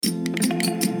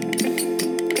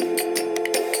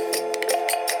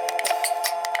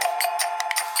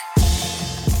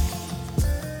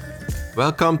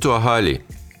Welcome to Ahali,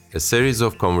 a series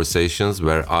of conversations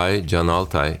where I, Can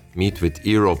Altay, meet with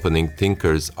ear-opening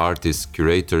thinkers, artists,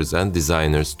 curators, and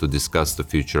designers to discuss the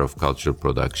future of cultural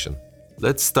production.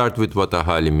 Let's start with what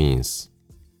Ahali means.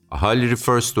 Ahali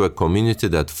refers to a community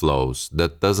that flows,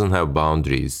 that doesn't have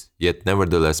boundaries, yet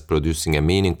nevertheless producing a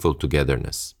meaningful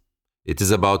togetherness. It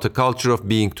is about a culture of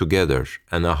being together,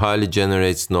 and Ahali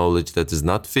generates knowledge that is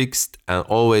not fixed and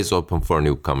always open for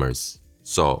newcomers.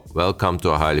 So, welcome to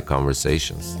Ahali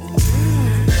Conversations.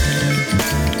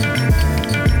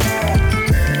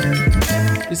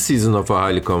 This season of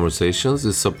Ahali Conversations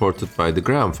is supported by the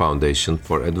Graham Foundation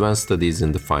for Advanced Studies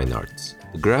in the Fine Arts.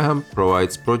 The Graham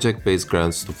provides project-based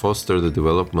grants to foster the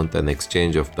development and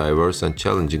exchange of diverse and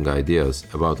challenging ideas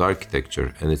about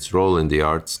architecture and its role in the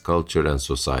arts, culture, and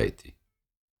society.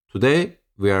 Today,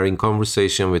 we are in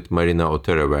conversation with Marina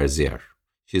Otero-Verzier.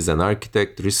 She is an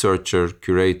architect, researcher,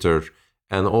 curator,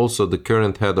 and also the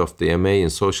current head of the MA in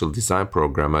Social Design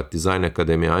program at Design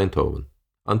Academy Eindhoven.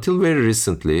 Until very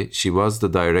recently, she was the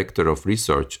director of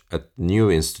research at the New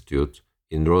Institute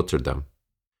in Rotterdam.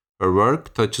 Her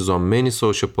work touches on many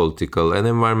socio-political and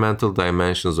environmental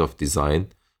dimensions of design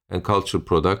and cultural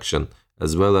production,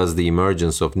 as well as the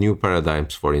emergence of new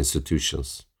paradigms for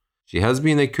institutions. She has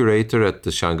been a curator at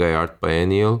the Shanghai Art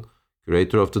Biennial,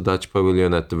 curator of the Dutch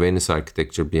Pavilion at the Venice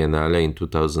Architecture Biennale in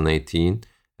 2018,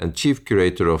 and chief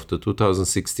curator of the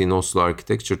 2016 Oslo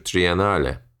Architecture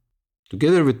Triennale.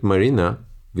 Together with Marina,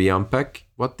 we unpack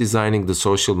what designing the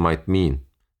social might mean,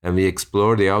 and we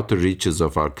explore the outer reaches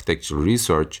of architectural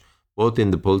research, both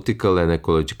in the political and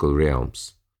ecological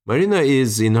realms. Marina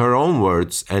is, in her own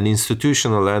words, an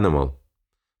institutional animal,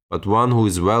 but one who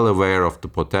is well aware of the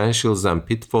potentials and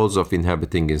pitfalls of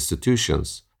inhabiting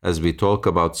institutions, as we talk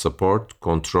about support,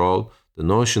 control, the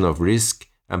notion of risk,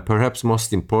 and perhaps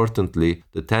most importantly,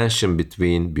 the tension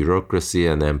between bureaucracy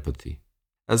and empathy.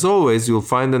 As always, you'll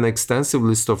find an extensive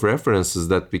list of references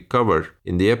that we cover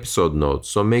in the episode notes,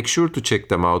 so make sure to check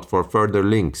them out for further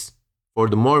links. For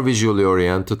the more visually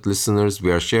oriented listeners,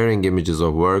 we are sharing images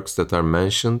of works that are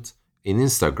mentioned in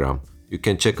Instagram. You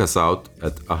can check us out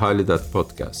at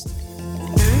ahali.podcast.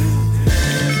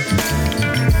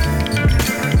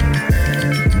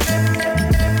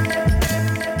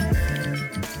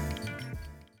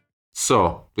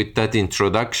 So, with that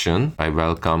introduction, I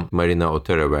welcome Marina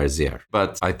Otero-Verzier.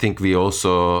 But I think we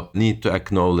also need to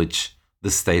acknowledge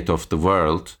the state of the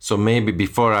world. So maybe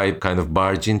before I kind of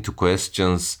barge into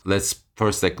questions, let's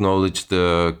first acknowledge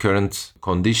the current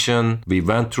condition. We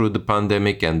went through the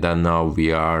pandemic and then now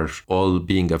we are all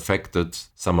being affected,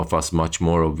 some of us much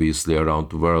more obviously around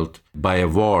the world, by a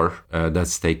war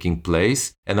that's taking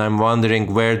place. And I'm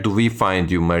wondering, where do we find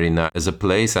you, Marina, as a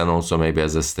place and also maybe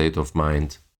as a state of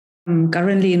mind? I'm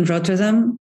currently in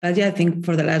Rotterdam, but I think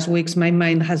for the last weeks, my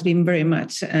mind has been very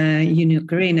much in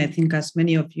Ukraine. I think as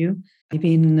many of you,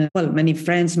 many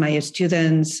friends, my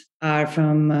students are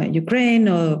from Ukraine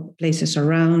or places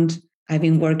around. I've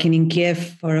been working in Kiev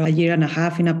for a year and a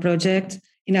half in a project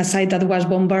in a site that was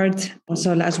bombarded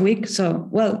also last week. So,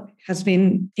 it has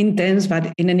been intense,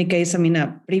 but in any case, I'm in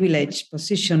a privileged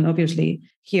position, obviously,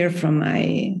 here from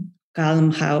my calm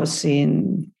house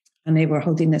in a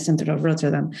neighborhood in the center of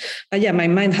Rotterdam. But my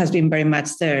mind has been very much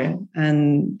there.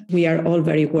 And we are all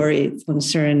very worried,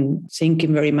 concerned,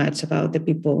 thinking very much about the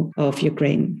people of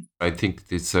Ukraine. I think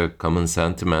it's a common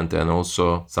sentiment and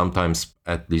also sometimes,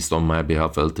 at least on my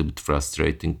behalf, a little bit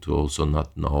frustrating to also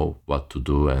not know what to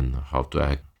do and how to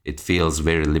act. It feels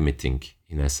very limiting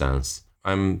in a sense.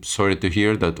 I'm sorry to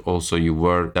hear that also you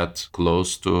were that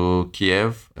close to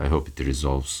Kiev. I hope it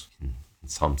resolves in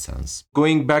some sense.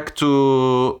 Going back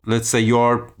to, let's say,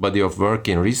 your body of work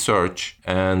in research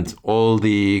and all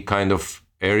the kind of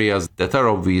areas that are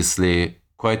obviously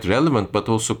quite relevant, but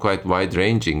also quite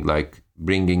wide-ranging, like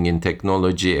bringing in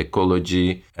technology,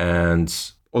 ecology,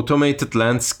 and automated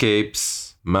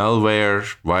landscapes, malware,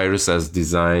 virus as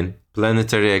design,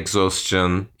 planetary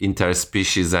exhaustion,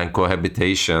 interspecies and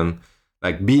cohabitation.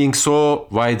 Like being so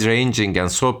wide-ranging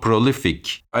and so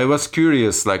prolific, I was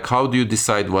curious, how do you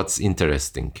decide what's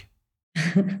interesting?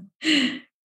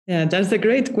 That's a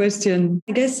great question.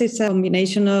 I guess it's a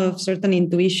combination of certain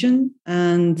intuition.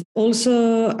 And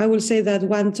also, I will say that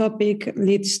one topic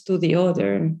leads to the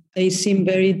other. They seem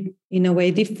very, in a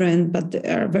way, different, but they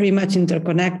are very much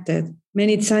interconnected.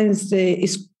 Many times there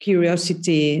is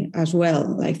curiosity as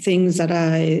well, like things that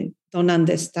I don't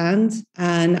understand,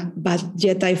 but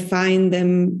yet I find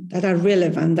them that are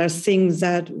relevant. There are things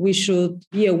that we should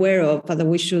be aware of, that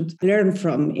we should learn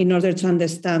from in order to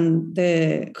understand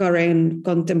the current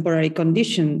contemporary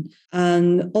condition.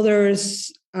 And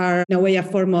others are in a way a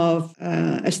form of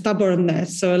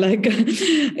stubbornness. So like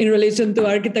in relation to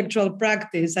architectural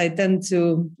practice, I tend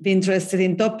to be interested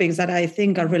in topics that I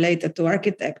think are related to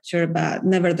architecture, but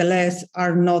nevertheless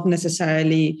are not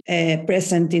necessarily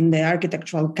present in the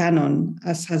architectural canon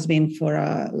as has been for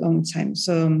a long time.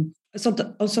 So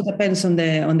also depends on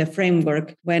the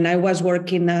framework. When I was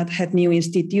working at Het Nieuw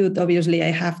Institute, obviously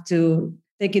I have to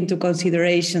take into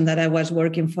consideration that I was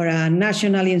working for a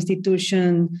national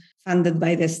institution funded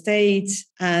by the state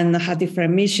and had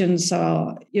different missions.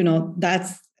 So,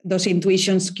 those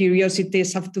intuitions,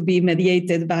 curiosities have to be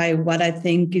mediated by what I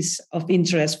think is of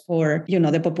interest for,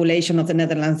 the population of the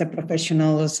Netherlands, the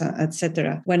professionals,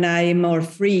 etc. When I'm more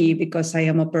free because I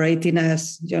am operating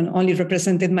as only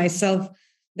represented myself,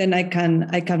 then I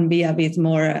can be a bit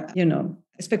more,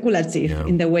 speculative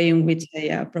in the way in which I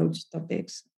approach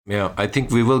topics. Yeah, I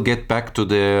think we will get back to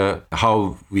the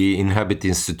how we inhabit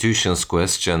institutions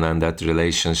question and that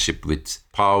relationship with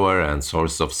power and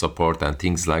source of support and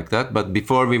things like that. But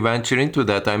before we venture into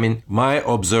that, I mean, my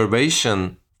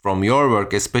observation from your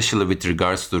work, especially with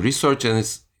regards to research, and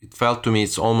it felt to me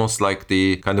it's almost like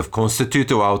the kind of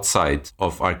constitutive outside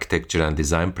of architecture and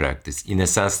design practice. In a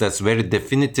sense, that's very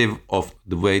definitive of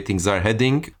the way things are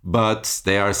heading, but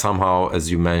they are somehow,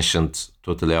 as you mentioned,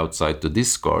 totally outside the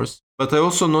discourse. But I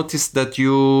also noticed that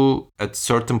you, at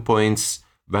certain points,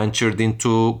 ventured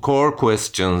into core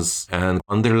questions and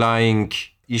underlying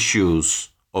issues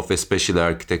of especially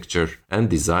architecture and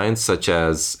design, such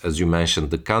as you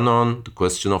mentioned, the canon, the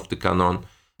question of the canon,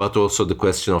 but also the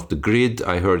question of the grid.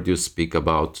 I heard you speak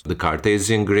about the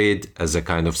Cartesian grid as a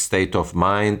kind of state of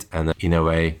mind and, in a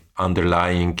way,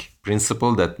 underlying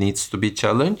principle that needs to be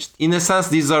challenged. In a sense,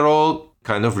 these are all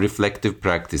kind of reflective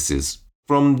practices.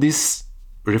 From this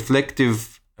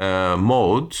reflective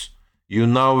mode, you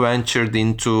now ventured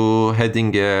into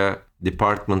heading a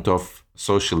department of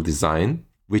social design,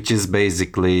 which is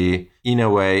basically, in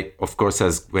a way, of course,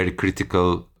 has very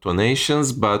critical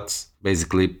tonations, but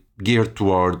basically geared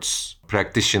towards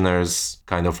practitioners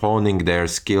kind of honing their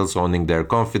skills, honing their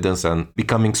confidence, and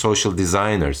becoming social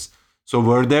designers. So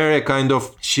were there a kind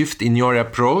of shift in your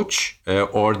approach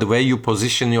or the way you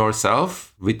position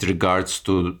yourself with regards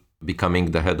to becoming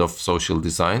the head of social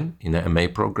design in an MA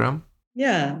program?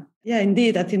 Yeah,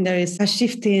 indeed. I think there is a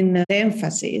shift in the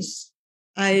emphasis.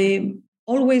 I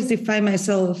always define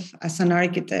myself as an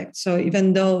architect. So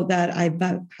even though that I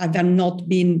have not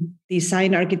been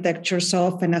design architecture so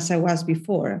often as I was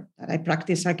before, that I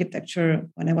practiced architecture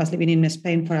when I was living in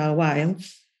Spain for a while,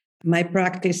 my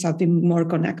practice has been more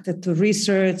connected to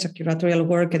research, curatorial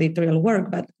work, editorial work,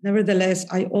 but nevertheless,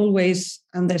 I always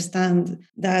understand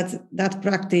that that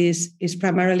practice is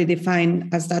primarily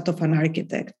defined as that of an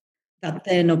architect that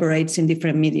then operates in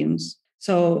different mediums.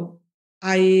 So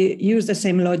I use the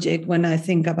same logic when I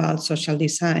think about social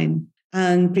design,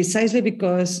 and precisely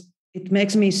because it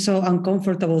makes me so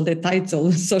uncomfortable, the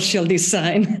title, social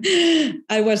design.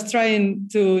 I was trying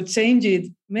to change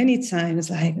it many times,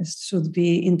 like it should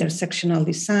be intersectional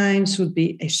design, should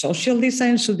be a social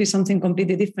design, should be something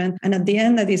completely different. And at the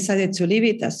end, I decided to leave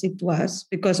it as it was,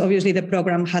 because obviously the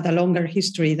program had a longer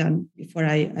history than before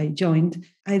I joined.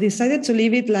 I decided to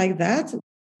leave it like that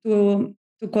to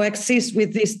coexist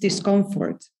with this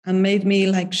discomfort, and made me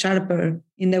like sharper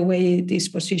in the way it is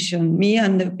positioned, me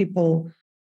and the people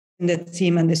in the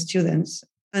team and the students.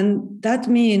 And that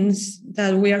means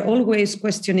that we are always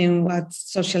questioning what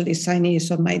social design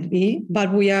is or might be, but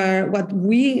what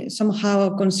we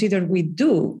somehow consider we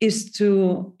do is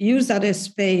to use that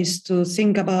space to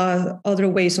think about other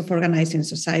ways of organizing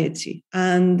society.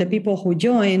 And the people who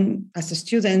join as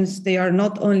students, they are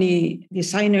not only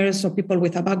designers or people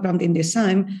with a background in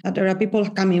design, but there are people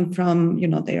coming from,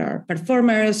 they are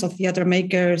performers or theater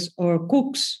makers or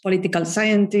cooks, political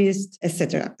scientists,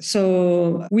 etc.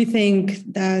 So we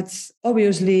think that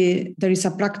obviously there is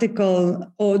a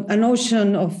practical or a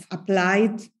notion of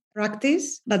applied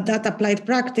practice, but that applied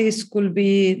practice could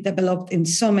be developed in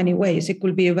so many ways. It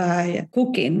could be by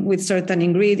cooking with certain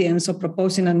ingredients or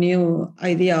proposing a new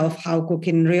idea of how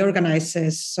cooking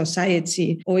reorganizes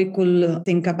society, or we could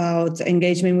think about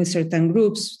engagement with certain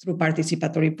groups through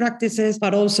participatory practices,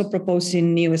 but also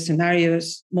proposing new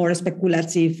scenarios, more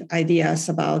speculative ideas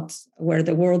about where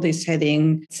the world is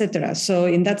heading, etc. So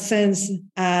in that sense,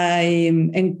 I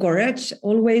encourage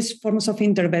always forms of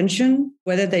intervention,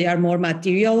 whether they are more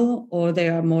material or they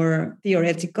are more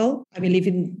theoretical. I believe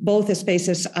in both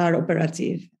spaces are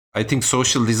operative. I think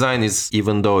social design is,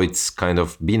 even though it's kind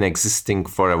of been existing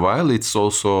for a while, it's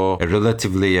also a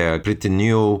relatively pretty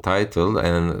new title.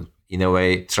 And in a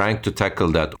way, trying to tackle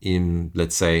that in,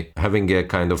 let's say, having a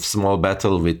kind of small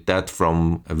battle with that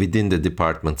from within the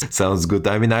department. Sounds good.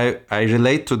 I mean, I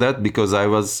relate to that because I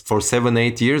was, for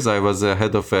 7-8 years, I was a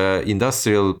head of a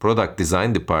industrial product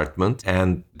design department,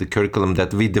 and the curriculum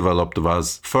that we developed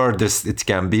was furthest it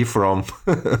can be from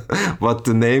what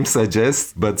the name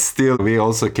suggests, but still we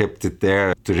also kept it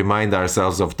there to remind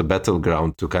ourselves of the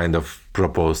battleground, to kind of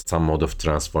propose some mode of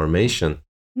transformation.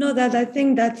 No, that I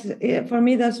think that for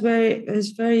me that's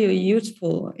very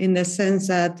useful in the sense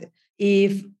that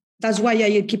if that's why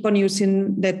I keep on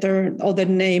using the term or the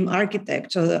name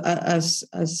architect as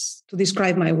to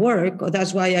describe my work. Or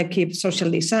that's why I keep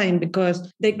social design,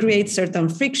 because they create certain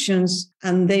frictions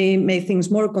and they make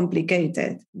things more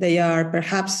complicated. They are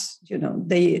perhaps,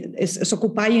 it's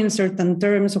occupying certain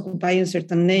terms, occupying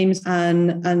certain names,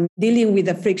 and dealing with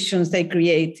the frictions they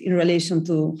create in relation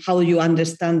to how you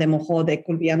understand them or how they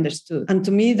could be understood. And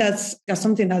to me, that's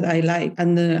something that I like.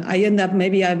 And I end up,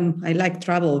 I like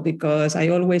travel because I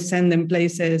always send them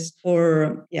places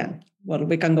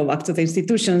we can go back to the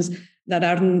institutions that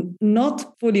are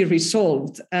not fully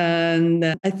resolved. And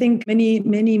I think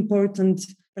many important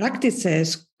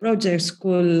practices, projects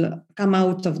could come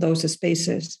out of those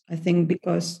spaces, I think,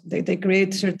 because they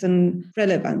create certain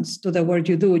relevance to the work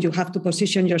you do. You have to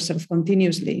position yourself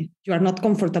continuously. You are not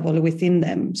comfortable within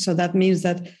them. So that means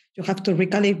that you have to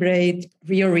recalibrate,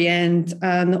 reorient,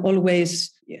 and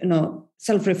always,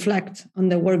 self-reflect on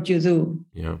the work you do.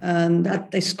 Yeah. And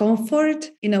that discomfort,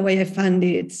 in a way, I find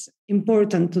it's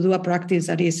important to do a practice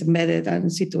that is embedded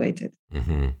and situated.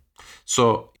 Mm-hmm.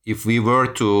 So if we were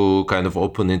to kind of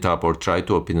open it up or try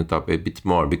to open it up a bit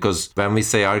more, because when we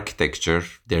say architecture,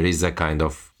 there is a kind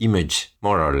of image,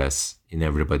 more or less, in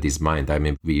everybody's mind. I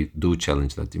mean, we do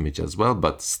challenge that image as well,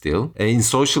 but still. In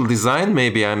social design,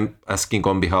 maybe I'm asking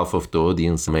on behalf of the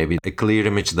audience, maybe a clear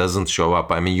image doesn't show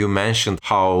up. I mean, you mentioned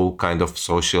how kind of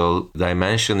social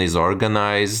dimension is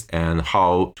organized and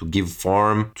how to give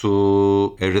form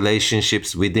to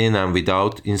relationships within and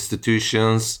without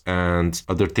institutions, and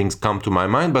other things come to my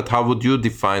mind. But how would you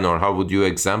define, or how would you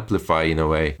exemplify, in a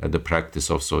way, the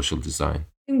practice of social design?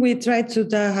 We try to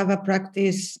have a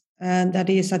practice that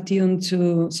is attuned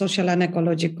to social and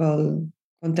ecological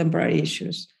contemporary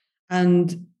issues.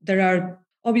 And there are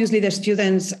obviously the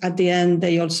students at the end,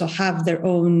 they also have their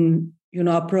own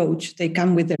approach. They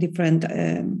come with their different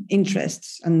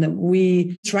interests, and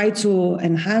we try to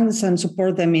enhance and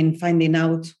support them in finding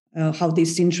out how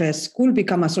these interests could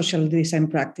become a social design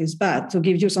practice. But to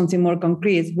give you something more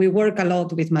concrete, we work a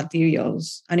lot with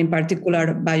materials, and in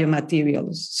particular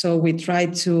biomaterials. So we try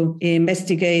to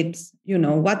investigate,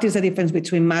 what is the difference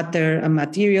between matter and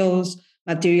materials.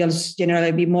 Materials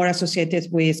generally be more associated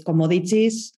with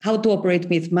commodities, how to operate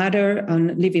with matter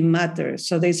and living matter.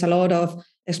 So there's a lot of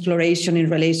exploration in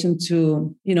relation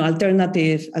to,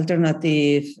 alternative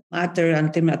matter,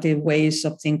 alternative ways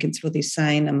of thinking through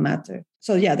design and matter.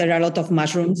 So there are a lot of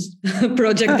mushrooms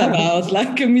project about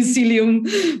like mycelium,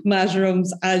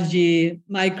 mushrooms, algae,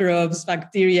 microbes,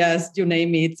 bacteria, you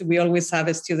name it. We always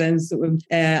have students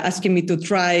asking me to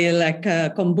try like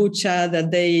kombucha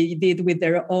that they did with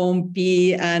their own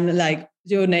pee and like,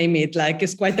 you name it, like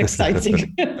it's quite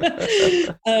exciting.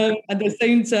 At the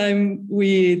same time,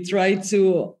 we try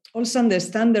to also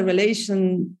understand the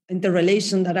relation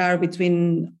that are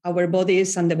between our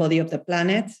bodies and the body of the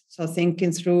planet. So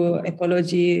thinking through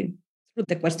ecology, through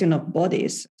the question of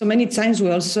bodies. So many times we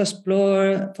also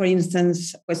explore, for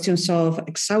instance, questions of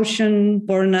exhaustion,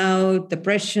 burnout,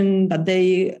 depression, but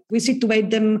we situate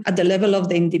them at the level of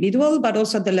the individual, but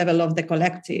also at the level of the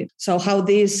collective. So how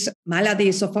these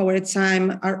maladies of our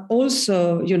time are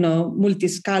also,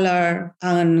 multiscalar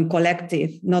and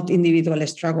collective, not individual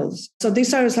struggles. So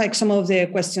these are like some of the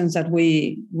questions that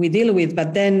we deal with.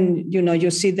 But then,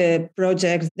 you see the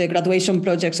projects, the graduation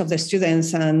projects of the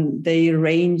students, and they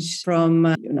range from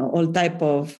all type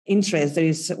of interests. There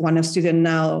is one student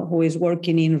now who is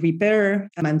working in repair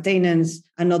and maintenance,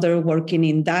 another working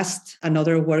in dust,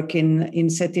 another working in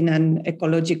setting an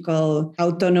ecological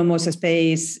autonomous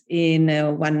space in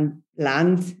one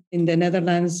land in the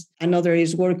Netherlands. Another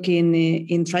is working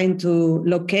in trying to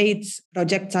locate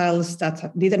projectiles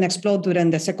that didn't explode during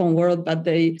the Second World, but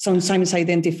they sometimes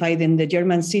identified in the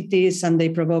German cities, and they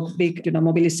provoke big,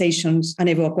 mobilizations and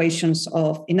evacuations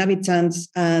of inhabitants,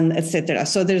 and etc.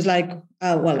 So there's like,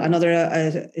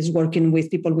 another is working with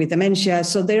people with dementia.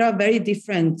 So they are very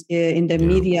different in the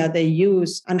media they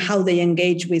use and how they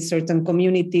engage with certain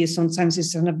communities. Sometimes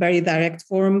it's in a very direct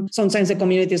form. Sometimes the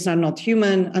communities are not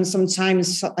human, and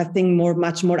sometimes I think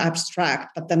much more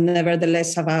abstract, but then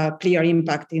nevertheless have a clear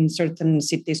impact in certain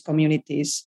cities,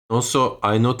 communities. Also,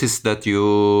 I noticed that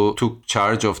you took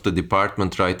charge of the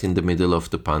department right in the middle of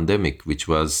the pandemic, which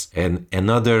was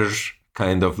another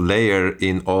kind of layer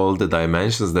in all the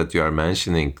dimensions that you are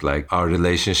mentioning, like our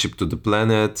relationship to the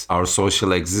planet, our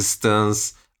social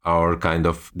existence, our kind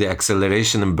of the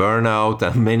acceleration and burnout,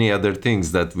 and many other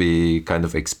things that we kind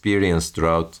of experienced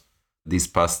throughout these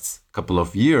past couple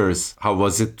of years. How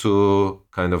was it to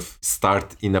kind of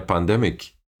start in a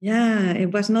pandemic? Yeah,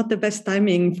 it was not the best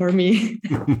timing for me.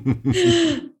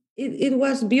 It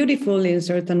was beautiful in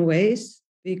certain ways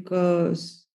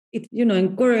because it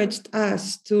encouraged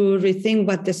us to rethink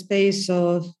what the space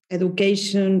of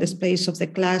education, the space of the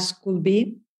class could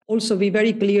be. Also be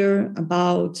very clear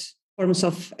about forms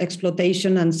of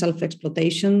exploitation and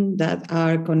self-exploitation that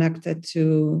are connected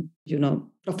to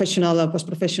professional or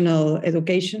post-professional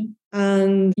education.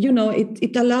 And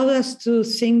it allowed us to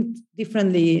think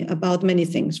differently about many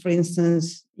things. For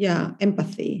instance,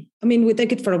 empathy. I mean, we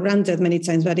take it for granted many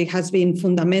times, but it has been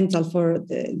fundamental for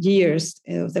the years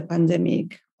of the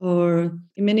pandemic. Or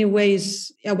in many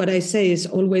ways, what I say is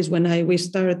always when we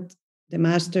start the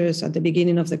masters at the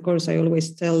beginning of the course, I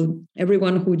always tell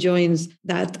everyone who joins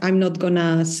that I'm not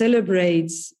gonna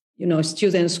celebrate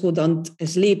students who don't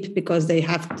sleep because they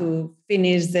have to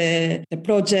finish the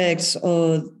projects,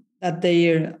 or that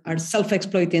they are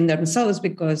self-exploiting themselves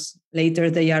because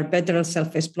later they are better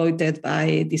self-exploited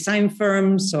by design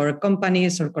firms or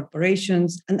companies or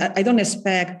corporations. And I don't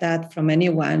expect that from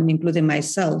anyone, including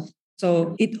myself.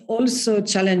 So it also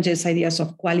challenges ideas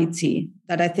of quality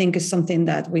that I think is something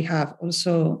that we have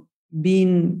also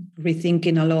been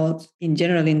rethinking a lot in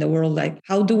general in the world. Like,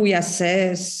 how do we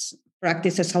assess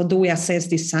practices? How do we assess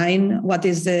design? What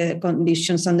is the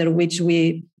conditions under which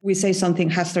we say something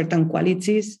has certain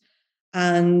qualities?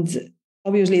 And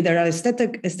obviously there are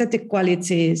aesthetic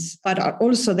qualities, but are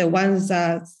also the ones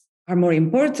that are more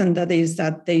important, that is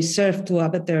that they serve to a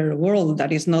better world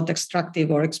that is not extractive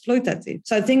or exploitative.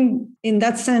 So I think in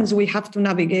that sense, we have to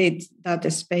navigate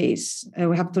that space.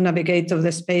 We have to navigate of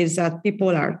the space that people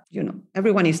are,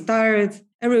 everyone is tired.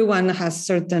 Everyone has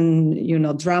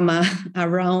certain, drama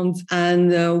around,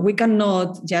 and we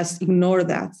cannot just ignore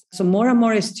that. So more and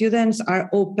more students are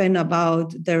open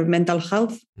about their mental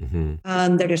health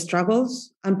and their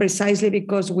struggles. And precisely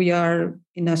because we are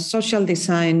in a social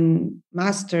design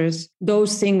masters,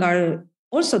 those things are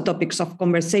also topics of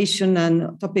conversation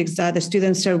and topics that the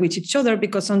students share with each other,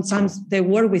 because sometimes they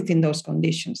work within those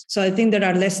conditions. So I think there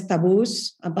are less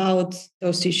taboos about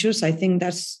those issues. I think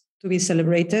that's to be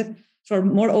celebrated. So we're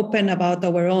more open about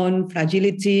our own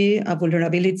fragility,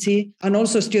 vulnerability, and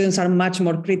also students are much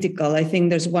more critical. I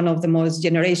think there's one of the most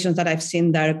generations that I've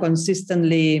seen that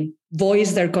consistently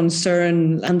voice their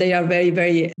concern, and they are very,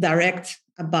 very direct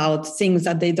about things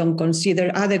that they don't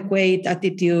consider adequate,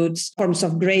 attitudes, forms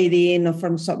of grading, or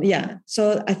forms of,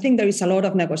 So I think there is a lot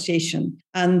of negotiation.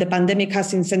 And the pandemic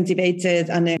has incentivized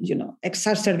and,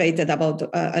 exacerbated about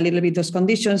a little bit those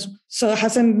conditions. So it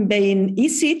hasn't been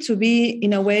easy to be,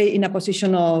 in a way, in a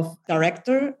position of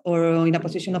director or in a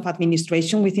position of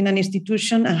administration within an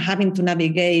institution, and having to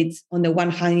navigate, on the one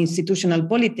hand, institutional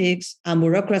politics and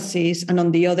bureaucracies, and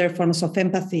on the other, forms of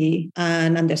empathy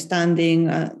and understanding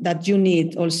that you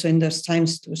need also in those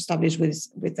times to establish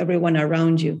with everyone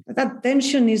around you. But that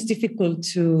tension is difficult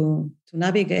to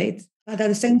navigate. But at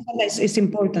the same time, it's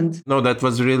important. No, that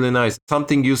was really nice.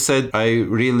 Something you said I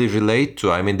really relate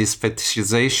to. I mean, this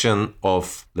fetishization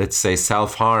of, let's say,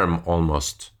 self-harm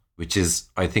almost, which is,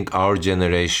 I think, our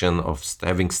generation of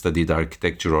having studied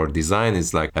architecture or design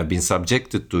is like, have been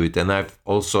subjected to it. And I've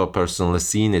also personally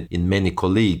seen it in many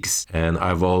colleagues. And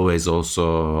I've always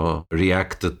also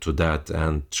reacted to that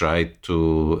and tried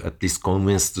to at least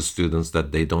convince the students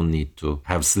that they don't need to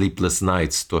have sleepless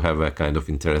nights to have a kind of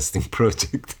interesting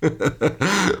project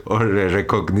or a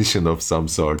recognition of some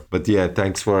sort. But yeah,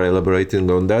 thanks for elaborating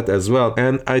on that as well.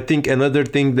 And I think another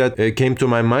thing that came to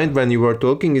my mind when you were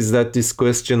talking is that this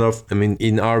question of,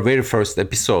 in our very first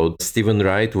episode, Stephen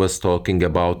Wright was talking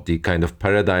about the kind of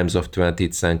paradigms of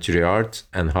 20th century art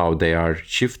and how they are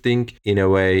shifting, in a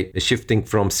way, shifting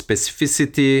from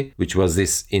specificity, which was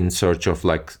this in search of,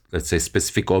 like, let's say,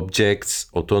 specific objects,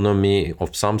 autonomy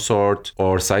of some sort,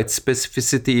 or site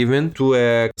specificity even, to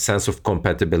a sense of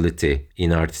compatibility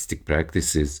in artistic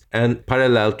practices. And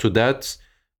parallel to that,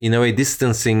 in a way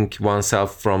distancing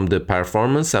oneself from the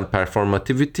performance and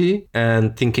performativity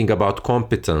and thinking about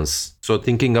competence. So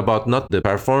thinking about not the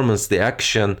performance, the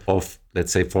action of,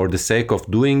 let's say, for the sake of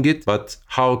doing it, but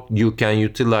how you can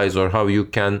utilize or how you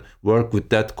can work with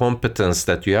that competence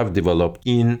that you have developed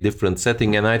in different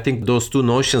setting. And I think those two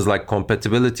notions like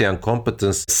compatibility and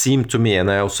competence seem to me, and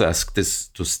I also asked this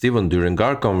to Stephen during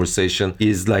our conversation,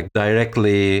 is like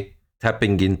directly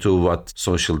tapping into what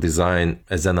social design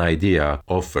as an idea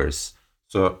offers.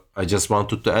 So I just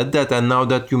wanted to add that. And now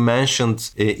that you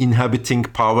mentioned inhabiting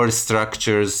power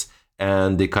structures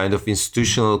and the kind of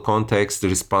institutional context, the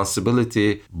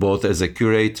responsibility, both as a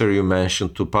curator, you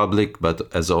mentioned, to public,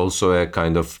 but as also a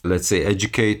kind of, let's say,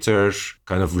 educator,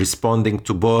 kind of responding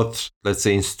to both, let's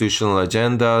say, institutional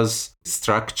agendas,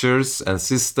 structures and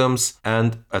systems,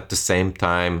 and at the same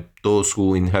time, those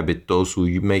who inhabit, those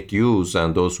who make use,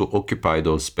 and those who occupy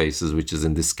those spaces, which is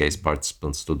in this case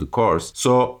participants to the course.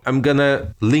 So I'm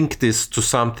gonna link this to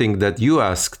something that you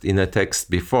asked in a text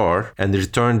before and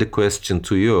return the question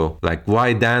to you. Like,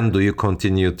 why then do you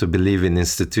continue to believe in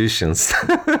institutions?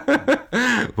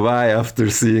 Why, after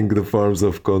seeing the forms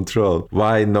of control?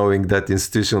 Why, knowing that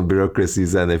institutional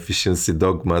bureaucracies and efficiency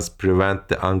dogmas prevent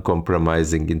the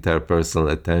uncompromising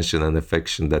interpersonal attention and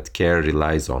affection that care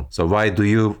relies on? So why do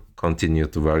you continue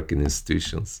to work in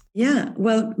institutions? Yeah,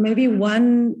 well, maybe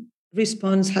one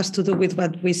response has to do with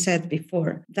what we said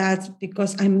before. That's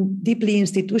because I'm deeply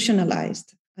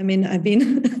institutionalized. I mean,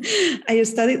 I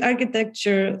studied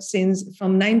architecture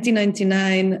from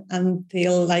 1999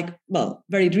 until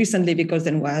very recently, because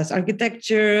then was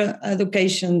architecture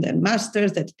education, then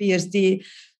master's, then PhD.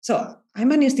 So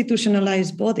I'm an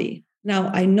institutionalized body.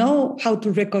 Now, I know how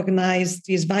to recognize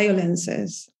these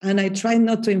violences, and I try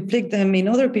not to inflict them in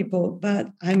other people, but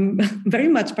I'm very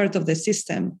much part of the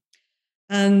system.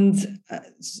 And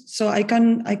so I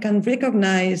can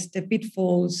recognize the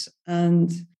pitfalls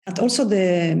and also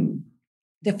the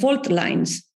fault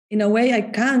lines. In a way, I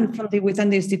can, from within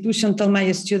the institution, tell my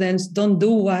students, don't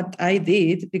do what I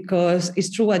did, because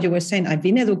it's true what you were saying. I've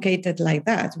been educated like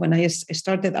that. When I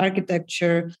started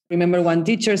architecture, I remember one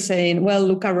teacher saying, well,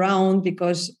 look around,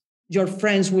 because your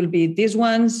friends will be these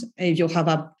ones. If you have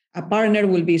a partner,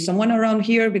 will be someone around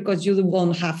here, because you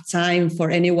won't have time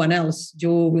for anyone else.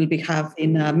 You will be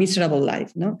having a miserable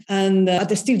life, no? And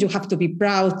but still, you have to be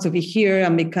proud to be here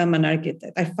and become an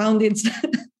architect. I found it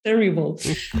terrible.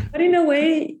 But in a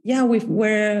way, yeah, we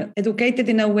were educated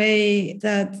in a way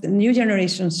that the new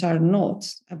generations are not,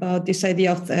 about this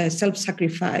idea of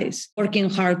self-sacrifice, working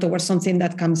hard towards something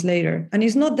that comes later. And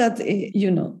it's not that,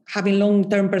 having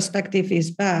long-term perspective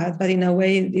is bad, but in a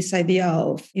way, this idea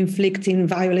of inflicting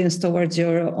violence towards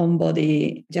your own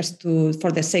body just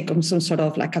for the sake of some sort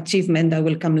of like achievement that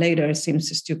will come later seems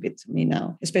stupid to me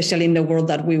now, especially in the world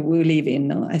that we live in.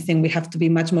 No? I think we have to be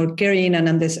much more caring and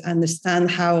understand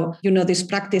how, these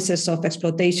practices of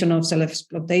exploitation, of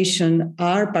self-exploitation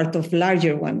are part of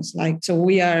larger ones. So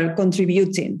we are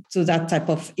contributing to that type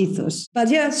of ethos. But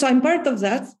yeah, so I'm part of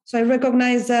that. So I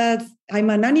recognize that I'm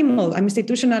an animal, I'm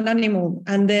institutional animal.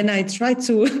 And then I try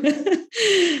to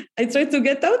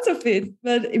get out of it.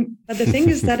 But the thing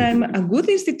is that I'm a good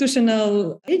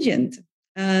institutional agent.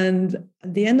 And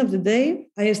at the end of the day,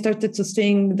 I started to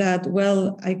think that,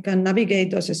 well, I can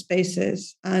navigate those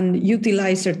spaces and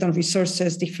utilize certain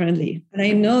resources differently. And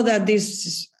I know that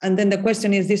and then the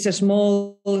question is, these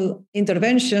small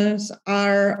interventions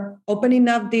are opening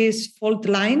up these fault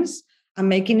lines and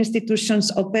making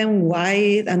institutions open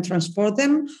wide and transform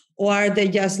them, or are they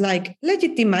just like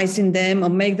legitimizing them or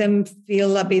make them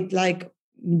feel a bit like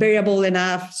variable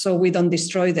enough so we don't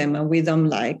destroy them and we don't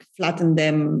flatten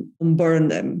them and burn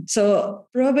them? So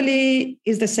probably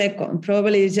is the second.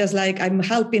 Probably it's just I'm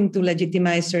helping to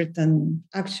legitimize certain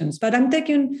actions. But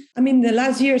the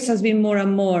last years has been more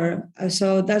and more.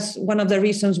 So that's one of the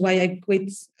reasons why I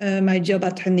quit my job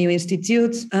at a new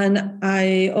institute. And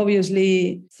I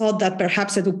obviously thought that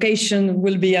perhaps education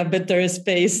will be a better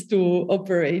space to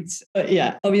operate.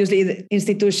 Yeah, obviously the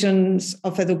institutions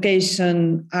of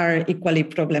education are equally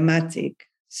problematic.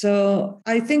 So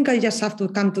I think I just have to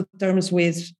come to terms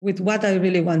with what I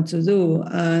really want to do.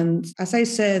 And as I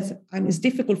said, it's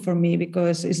difficult for me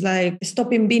because it's like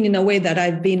stopping being in a way that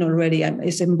I've been already.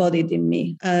 It's embodied in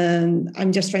me. And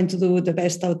I'm just trying to do the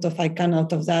best out of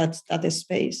that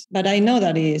space. But I know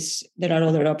that there are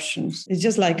other options. It's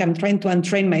just like I'm trying to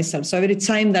untrain myself. So every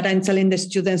time that I'm telling the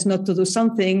students not to do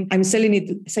something, I'm saying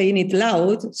it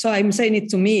loud. So I'm saying it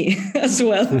to me as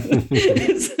well.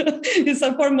 It's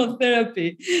a form of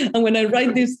therapy. And when I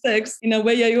write this text, in a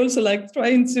way, I also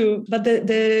trying to, but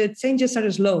the changes are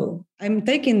slow. I'm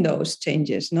taking those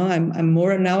changes. No, I'm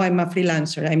a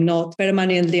freelancer. I'm not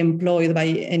permanently employed by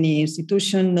any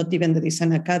institution, not even the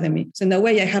design academy. So in a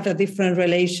way, I have a different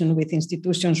relation with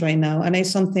institutions right now. And it's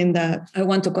something that I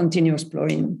want to continue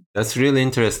exploring. That's really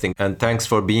interesting. And thanks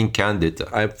for being candid.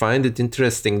 I find it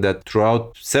interesting that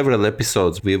throughout several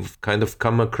episodes, we've kind of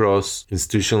come across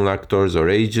institutional actors or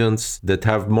agents that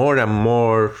have more and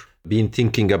more been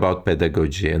thinking about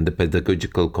pedagogy and the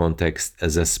pedagogical context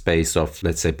as a space of,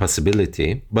 let's say,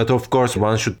 possibility. But of course,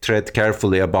 one should tread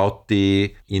carefully about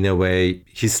the, in a way,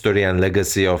 history and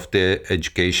legacy of the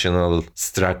educational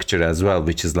structure as well,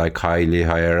 which is like highly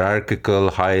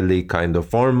hierarchical, highly kind of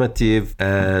formative,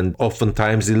 and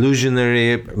oftentimes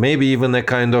illusionary, maybe even a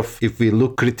kind of, if we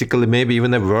look critically, maybe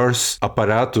even a worse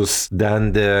apparatus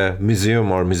than the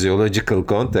museum or museological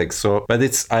context. So,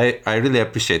 but I really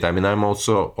appreciate, I'm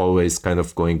also always kind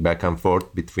of going back and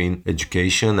forth between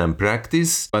education and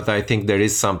practice, but I think there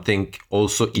is something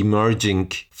also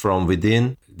emerging from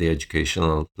within the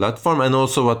educational platform and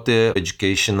also what the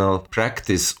educational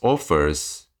practice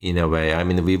offers in a way.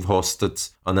 We've hosted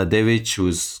Anna Devic,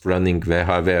 who's running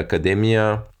VHV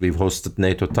Academia. We've hosted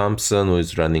Nato Thompson, who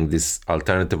is running this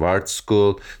alternative art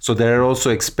school. So there are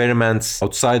also experiments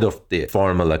outside of the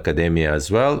formal academia as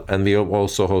well. And we have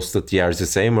also hosted Jerzy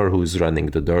Seymour, who's running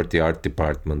the Dirty Art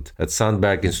department at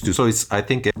Sandberg Institute. So it's, I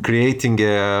think, creating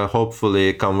a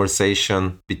hopefully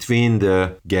conversation between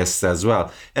the guests as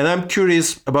well. And I'm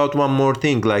curious about one more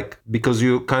thing, like, because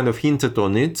you kind of hinted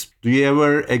on it. Do you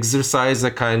ever exercise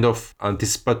a kind of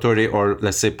anticipatory or,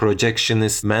 let's say,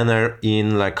 projectionist manner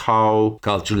in like how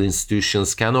cultural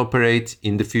institutions can operate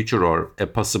in the future, or a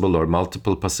possible or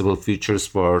multiple possible futures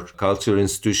for cultural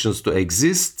institutions to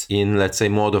exist in, let's say,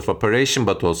 mode of operation,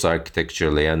 but also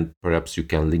architecturally? And perhaps you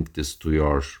can link this to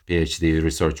your PhD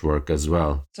research work as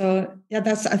well. So yeah,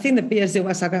 I think the PhD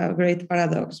was a great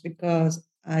paradox, because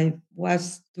I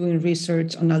was doing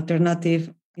research on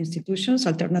alternative institutions,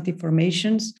 alternative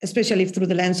formations, especially through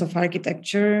the lens of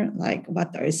architecture, like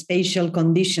what are spatial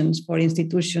conditions for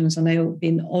institutions. And I've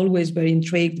been always very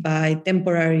intrigued by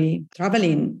temporary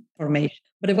traveling formation.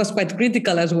 But it was quite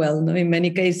critical as well. In many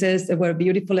cases, there were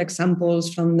beautiful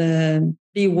examples from the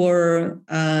pre-war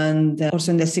and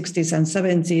also in the 60s and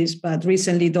 70s. But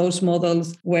recently, those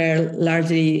models were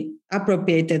largely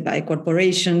appropriated by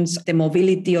corporations. The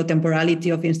mobility or temporality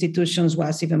of institutions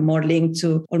was even more linked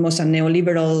to almost a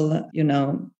neoliberal,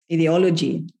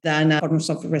 ideology than forms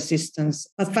of resistance.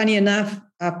 But funny enough,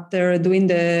 after doing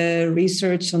the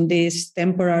research on these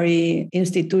temporary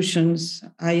institutions,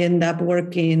 I end up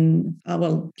working,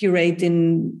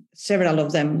 curating several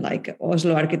of them, like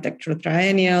Oslo Architecture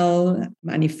Triennial,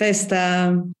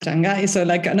 Manifesta, Shanghai, so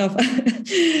like kind of,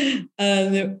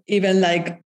 and even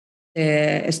like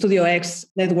Studio X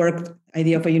network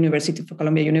idea of a university for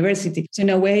Columbia University. So in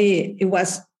a way, it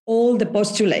was all the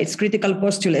postulates, critical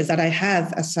postulates that I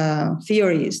had as a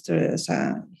theorist, as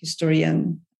a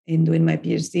historian in doing my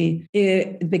PhD.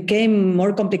 It became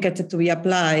more complicated to be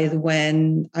applied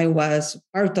when I was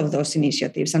part of those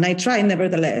initiatives. And I tried,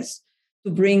 nevertheless,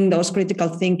 to bring those critical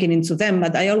thinking into them,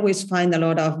 but I always find a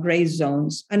lot of gray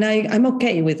zones. And I'm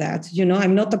okay with that.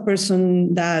 I'm not a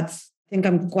person that I think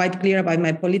I'm quite clear about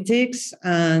my politics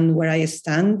and where I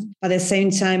stand. But at the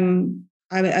same time,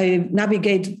 I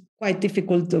navigate quite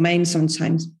difficult domains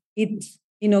sometimes.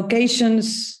 In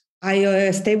occasions, I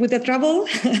stay with the trouble,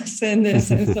 and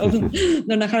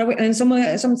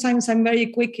sometimes I'm very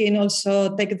quick in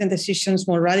also taking the decisions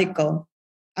more radical.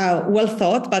 Well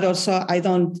thought, but also I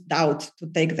don't doubt to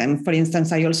take them. For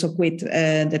instance, I also quit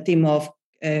the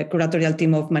curatorial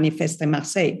team of Manifesta in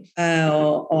Marseille,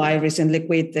 or I recently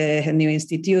quit the New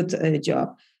Institute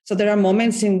job. So there are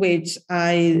moments in which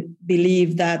I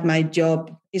believe that my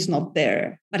job is not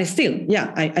there. But still,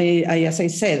 yeah, I as I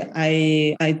said,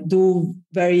 I do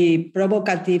very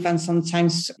provocative and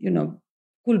sometimes,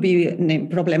 could be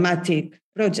problematic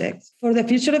projects. For the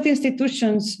future of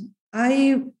institutions,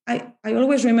 I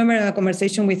always remember a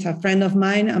conversation with a friend of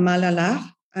mine, Amal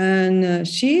Alah, and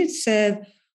she said,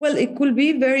 well, it could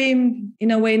be very,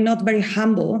 in a way, not very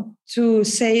humble to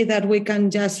say that we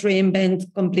can just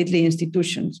reinvent completely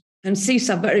institutions. And she's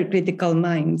a very critical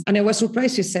mind. And I was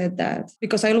surprised she said that,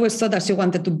 because I always thought that she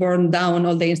wanted to burn down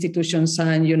all the institutions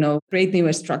and, create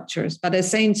new structures. But at the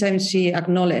same time, she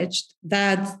acknowledged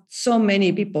that so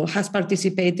many people has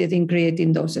participated in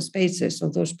creating those spaces or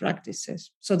those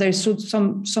practices. So there's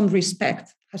some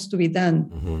respect has to be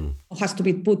done, or has to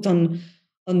be put on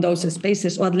those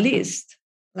spaces, or at least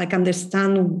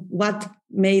understand what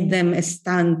made them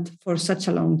stand for such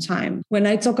a long time. When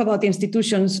I talk about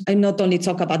institutions, I not only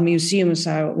talk about museums,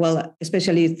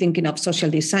 especially thinking of social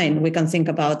design. We can think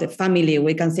about the family,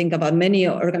 we can think about many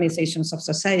organizations of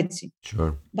society.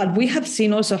 Sure. But we have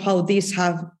seen also how these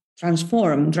have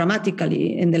transformed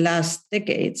dramatically in the last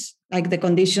decades, like the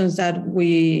conditions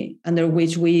under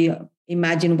which we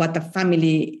imagine what a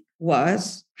family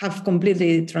was have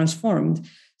completely transformed.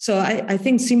 So I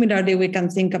think similarly, we can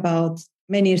think about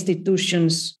many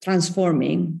institutions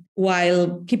transforming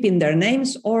while keeping their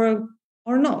names or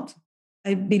not.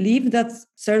 I believe that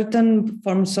certain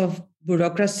forms of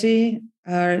bureaucracy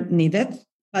are needed,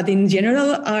 but in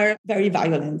general are very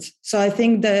violent. So I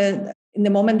think that in the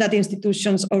moment that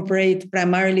institutions operate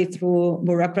primarily through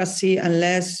bureaucracy and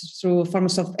less through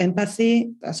forms of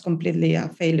empathy, that's completely a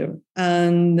failure.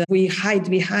 And we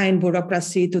hide behind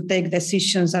bureaucracy to take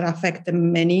decisions that affect the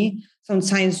many.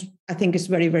 Sometimes I think it's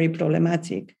very, very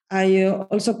problematic. I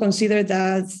also consider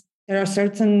that there are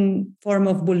certain form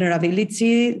of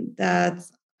vulnerability that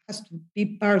has to be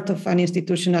part of an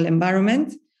institutional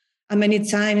environment. And many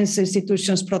times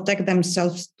institutions protect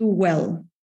themselves too well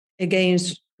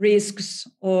against risks,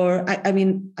 or I've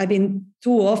been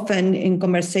too often in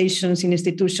conversations in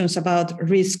institutions about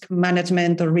risk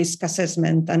management or risk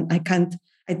assessment. And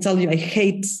I tell you, I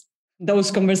hate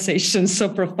those conversations so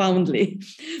profoundly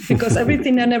because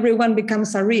everything and everyone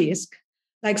becomes a risk.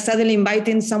 Like suddenly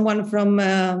inviting someone from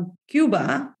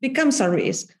Cuba becomes a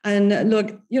risk. And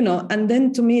look, and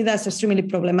then to me, that's extremely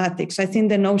problematic. So I think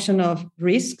the notion of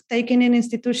risk taking in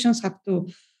institutions have to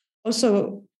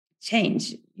also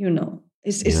change,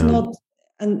 It's not,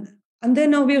 and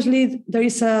then obviously there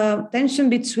is a tension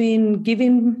between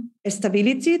giving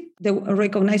stability,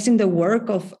 recognizing the work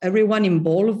of everyone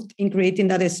involved in creating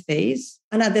that space,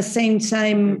 and at the same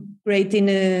time creating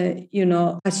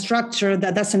a structure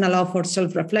that doesn't allow for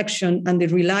self-reflection and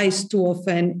it relies too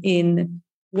often in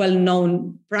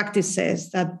well-known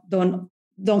practices that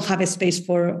don't have a space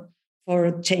for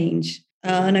change.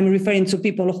 And I'm referring to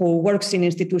people who works in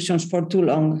institutions for too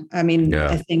long. I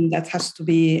think that has to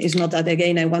be, it's not that,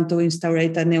 again, I want to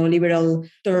instaurate a neoliberal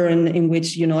turn in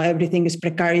which, everything is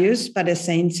precarious, but at the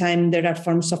same time, there are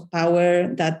forms of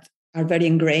power that are very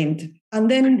ingrained.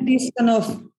 And then this kind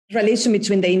of relation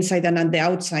between the inside and the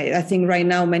outside, I think right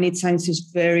now, many times is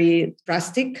very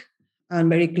drastic and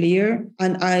very clear.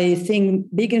 And I think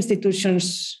big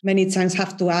institutions many times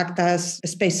have to act as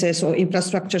spaces or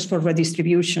infrastructures for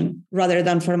redistribution rather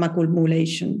than for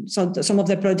accumulation. So some of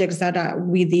the projects that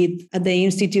we did at the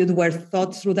Institute were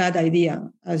thought through that idea,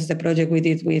 as the project we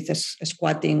did with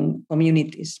squatting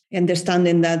communities,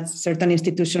 understanding that certain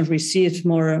institutions receive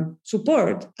more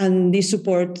support. And this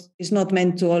support is not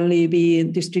meant to only be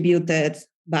distributed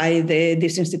by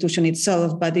this institution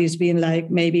itself, but it's being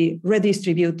maybe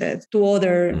redistributed to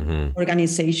other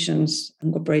organizations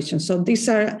and corporations. So these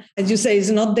are, as you say, it's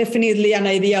not definitely an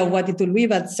idea of what it will be,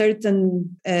 but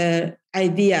certain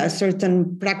ideas,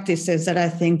 certain practices that I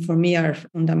think for me are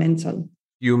fundamental.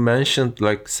 You mentioned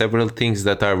several things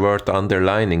that are worth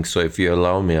underlining. So if you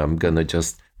allow me, I'm going to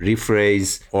just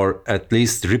rephrase or at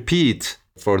least repeat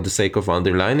for the sake of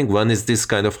underlining. One is this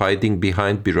kind of hiding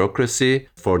behind bureaucracy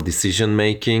for decision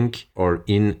making or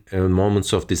in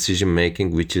moments of decision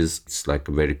making, which is a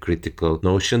very critical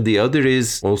notion. The other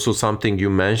is also something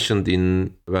you mentioned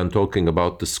when talking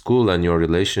about the school and your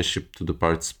relationship to the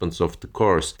participants of the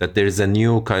course, that there is a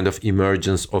new kind of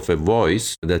emergence of a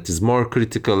voice that is more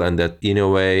critical and that in a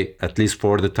way, at least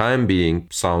for the time being,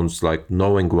 sounds like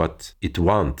knowing what it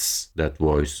wants, that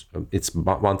voice. It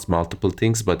wants multiple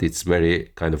things, but it's very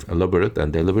kind of elaborate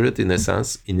and deliberate in a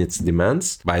sense in its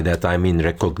demands. By that I mean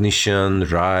recognition,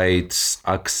 rights,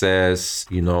 access,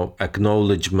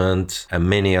 acknowledgement, and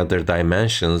many other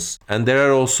dimensions. And there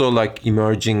are also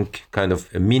emerging kind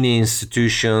of mini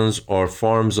institutions or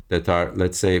forms that are,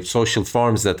 let's say, social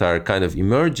forms that are kind of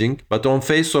emerging. But on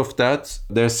face of that,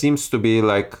 there seems to be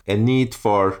a need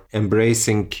for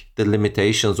embracing the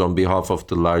limitations on behalf of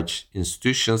the large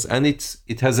institutions. And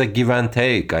it has a give and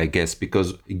take, I guess,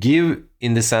 because give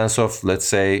in the sense of, let's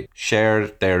say, share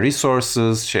their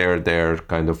resources, share their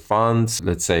kind of funds,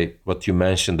 let's say what you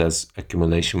mentioned as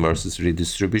accumulation versus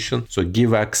redistribution. So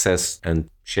give access and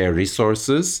share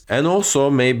resources, and also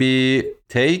maybe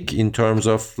take in terms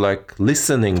of like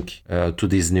listening to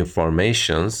these new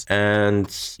formations and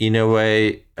in a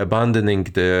way abandoning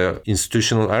the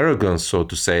institutional arrogance, so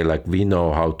to say, like we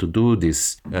know how to do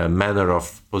this manner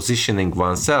of positioning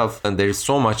oneself. And there is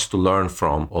so much to learn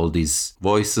from all these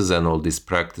voices and all these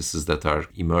practices that are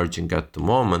emerging at the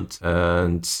moment.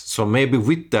 And so maybe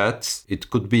with that, it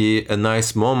could be a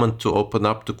nice moment to open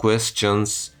up to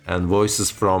questions and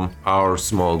voices from our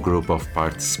small group of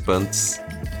participants.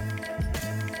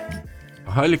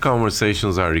 Ahali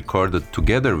Conversations are recorded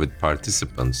together with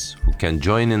participants who can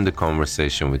join in the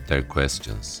conversation with their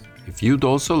questions. If you'd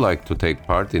also like to take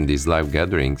part in these live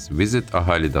gatherings, visit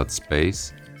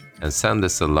ahali.space and send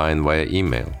us a line via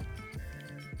email.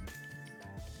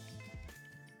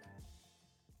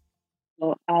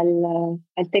 So I'll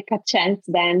take a chance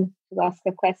then to ask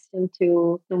a question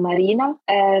to Marina.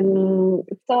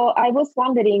 So I was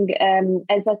wondering,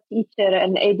 as a teacher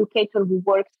and educator who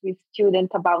works with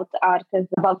students about art,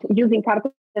 about using art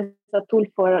as a tool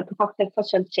to foster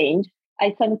social change,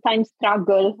 I sometimes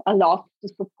struggle a lot to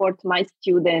support my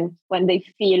students when they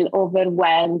feel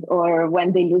overwhelmed or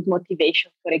when they lose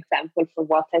motivation, for example, for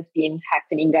what has been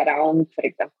happening around, for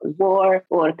example, war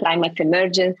or climate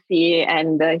emergency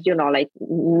and, like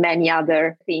many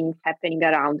other things happening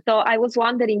around. So I was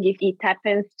wondering if it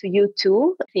happens to you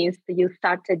too, since you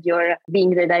started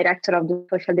being the director of the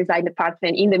social design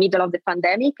department in the middle of the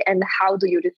pandemic, and how do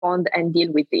you respond and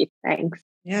deal with it? Thanks.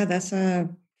 Yeah, that's a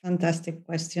fantastic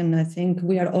question. I think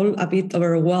we are all a bit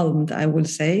overwhelmed, I will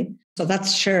say. So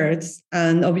that's shared.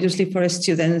 And obviously for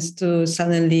students to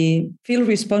suddenly feel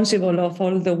responsible of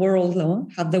all the world,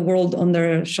 have the world on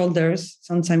their shoulders,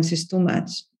 sometimes is too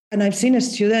much. And I've seen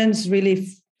students really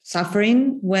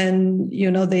suffering when,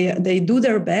 they do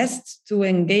their best to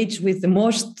engage with the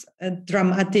most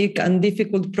dramatic and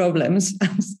difficult problems.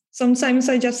 Sometimes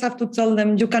I just have to tell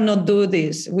them, you cannot do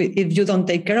this if you don't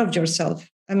take care of yourself.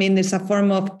 I mean, it's a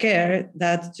form of care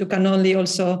that you can only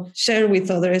also share with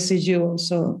others if you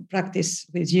also practice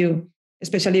with you,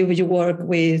 especially if you work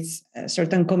with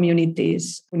certain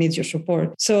communities who need your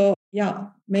support. So yeah,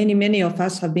 many of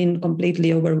us have been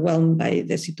completely overwhelmed by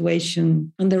the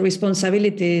situation and the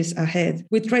responsibilities ahead.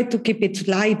 We try to keep it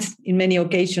light in many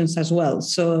occasions as well.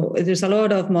 So there's a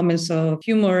lot of moments of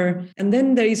humor. And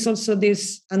then there is also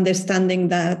this understanding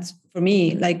that for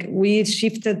me, like we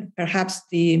shifted perhaps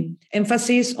the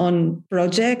emphasis on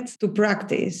project to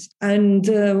practice. And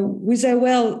we say,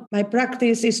 well, my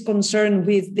practice is concerned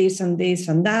with this and this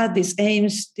and that, these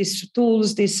aims, these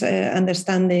tools, these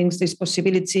understandings, these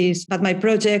possibilities. But my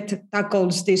project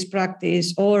tackles this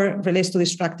practice or relates to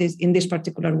this practice in this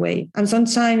particular way. And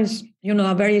sometimes,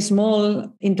 a very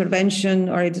small intervention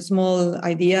or a small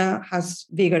idea has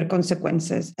bigger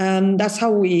consequences. And that's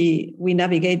how we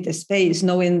navigate the space,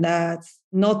 knowing that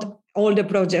not all the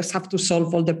projects have to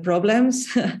solve all the problems.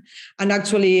 And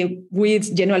actually, we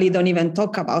generally don't even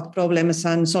talk about problems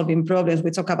and solving problems. We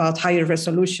talk about higher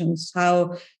resolutions,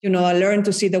 how, I learn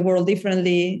to see the world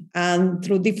differently and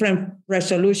through different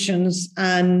resolutions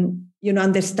and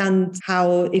understand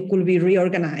how it could be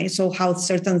reorganized, so how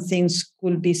certain things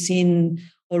could be seen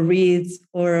or read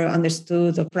or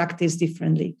understood or practiced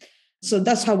differently. So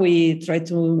that's how we try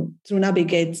to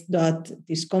navigate that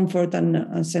discomfort and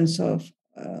a sense of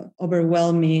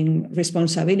overwhelming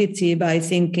responsibility by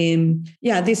thinking,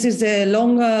 this is a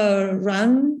longer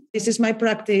run. This is my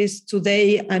practice.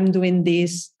 Today I'm doing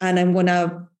this and I'm going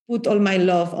to put all my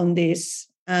love on this.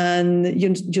 And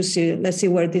you see, let's see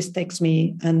where this takes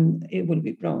me, and it will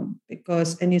be grown,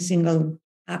 because any single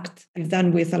act if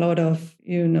done with a lot of,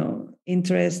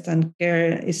 interest and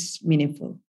care is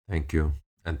meaningful. Thank you.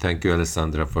 And thank you,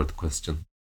 Alessandra, for the question.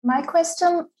 My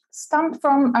question stemmed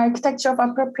from architecture of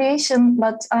appropriation,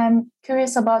 but I'm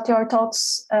curious about your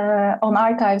thoughts on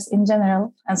archives in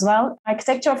general as well.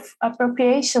 Architecture of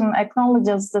appropriation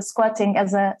acknowledges the squatting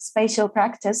as a spatial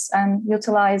practice and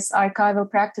utilize archival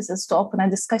practices to open a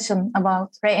discussion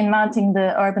about reinventing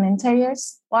the urban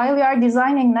interiors. While you are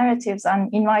designing narratives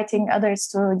and inviting others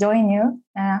to join you,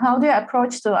 how do you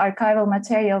approach the archival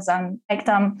materials and make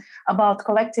them about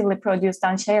collectively produced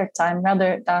and shared time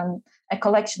rather than a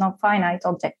collection of finite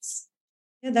objects?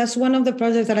 Yeah, that's one of the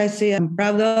projects that I say I'm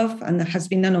proud of, and has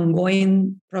been an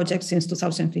ongoing project since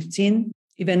 2015.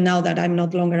 Even now that I'm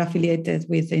not longer affiliated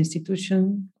with the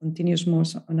institution, continues more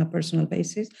on a personal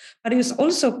basis. But it was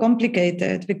also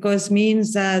complicated because it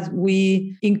means that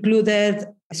we included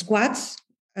squats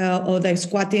or the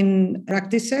squatting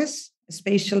practices,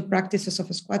 spatial practices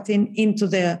of squatting, into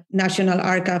the National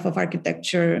Archive of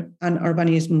Architecture and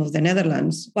Urbanism of the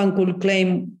Netherlands. One could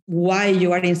claim, why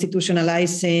you are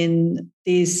institutionalizing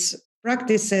this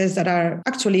practices that are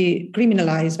actually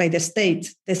criminalized by the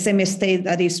state, the same state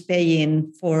that is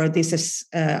paying for this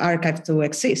archive to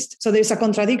exist. So there's a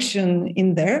contradiction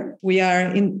in there. We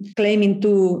are claiming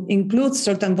to include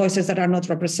certain voices that are not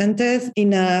represented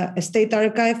in a state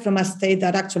archive from a state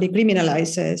that actually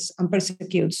criminalizes and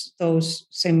persecutes those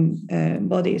same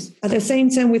bodies. At the same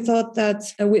time, we thought that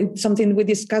something we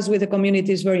discussed with the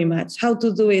communities very much, how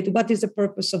to do it, what is the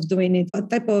purpose of doing it, what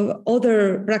type of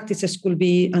other practices could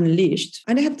be unleashed.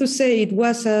 And I have to say, it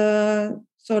was a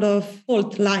sort of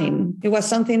fault line. It was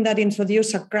something that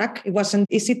introduced a crack. It wasn't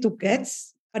easy to get,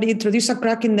 but it introduced a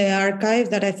crack in the archive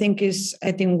that I think is,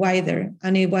 wider.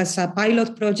 And it was a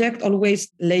pilot project, always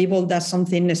labeled as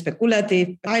something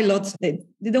speculative. Pilots, they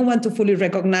don't want to fully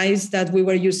recognize that we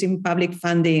were using public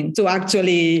funding to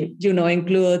actually,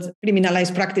 include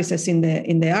criminalized practices in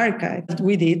the archive.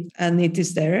 We did, and it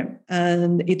is there.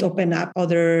 And it opened up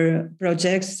other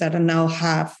projects that now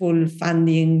have full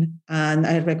funding and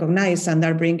are recognized and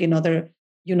are bringing other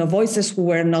voices who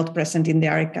were not present in the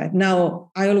archive.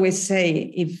 Now, I always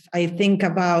say, if I think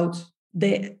about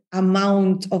the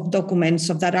amount of documents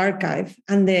of that archive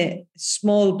and the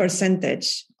small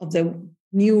percentage of the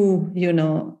new,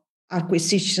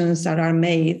 acquisitions that are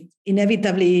made,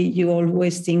 inevitably you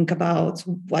always think about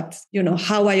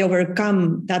how I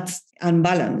overcome that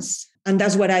unbalance. And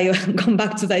that's what I come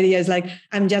back to the idea is like,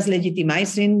 I'm just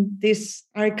legitimizing this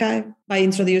archive by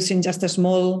introducing just a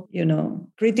small,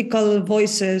 critical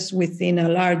voices within a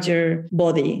larger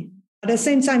body. At the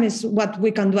same time, is what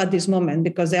we can do at this moment,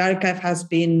 because the archive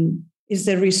is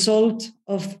the result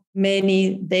of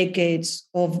many decades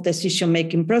of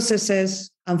decision-making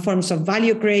processes and forms of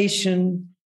value creation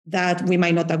that we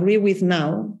might not agree with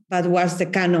now, but was the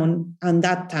canon at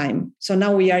that time. So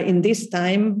now we are in this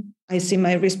time. I see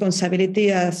my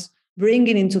responsibility as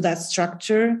bringing into that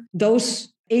structure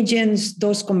those agents,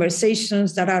 those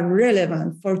conversations that are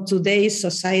relevant for today's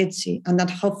society and that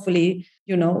hopefully,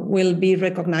 will be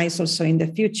recognized also in the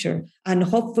future. And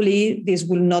hopefully this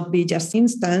will not be just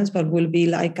instance, but will be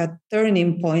like a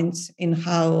turning point in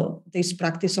how this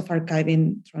practice of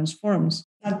archiving transforms.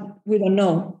 But we don't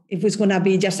know if it's going to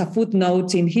be just a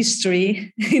footnote in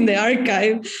history in the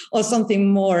archive or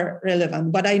something more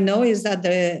relevant. What I know is that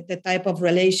the type of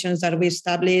relations that we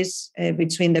establish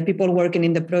between the people working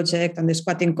in the project and the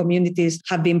squatting communities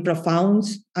have been profound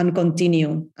and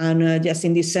continue. And just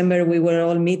in December, we were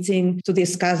all meeting to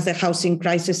discuss the housing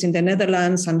crisis in the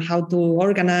Netherlands and how to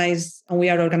organize. And we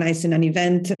are organizing an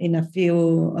event in a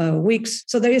few weeks.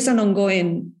 So there's an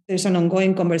ongoing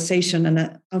conversation.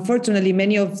 And unfortunately,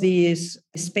 many of these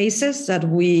spaces that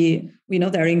we know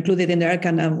that are included in the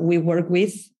archive and we work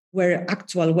with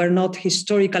were not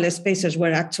historical spaces,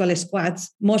 were actual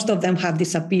squats. Most of them have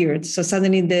disappeared. So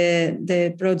suddenly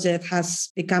the project has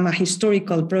become a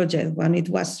historical project when it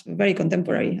was very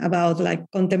contemporary, about like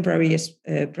contemporary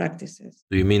practices.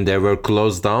 Do you mean they were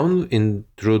closed down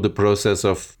through the process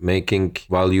of making,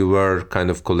 while you were kind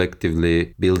of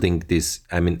collectively building this,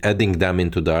 adding them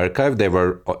into the archive, they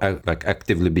were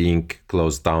actively being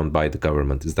closed down by the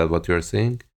government? Is that what you're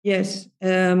saying? Yes.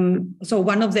 So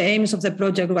one of the aims of the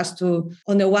project was to,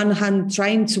 on the one hand,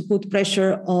 trying to put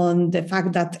pressure on the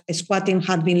fact that squatting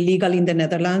had been legal in the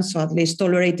Netherlands, so at least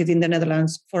tolerated in the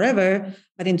Netherlands forever.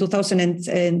 But in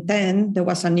 2010, there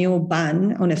was a new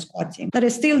ban on squatting.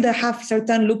 But still, they have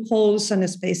certain loopholes and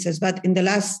spaces, but in the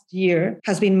last year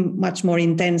has been much more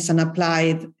intense and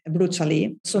applied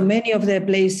brutally. So many of the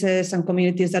places and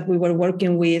communities that we were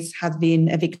working with had been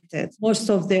evicted. Most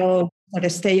of the that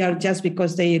stay are just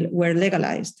because they were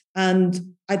legalized.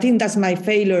 And I think that's my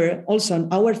failure, also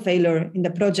our failure in the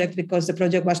project, because the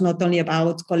project was not only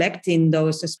about collecting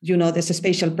those, this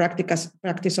spatial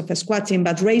practice of squatting,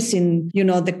 but raising,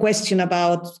 the question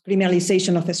about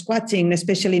criminalization of squatting,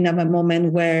 especially in a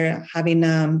moment where having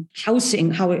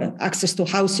access to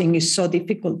housing is so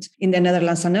difficult in the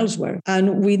Netherlands and elsewhere.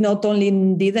 And we not only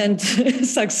didn't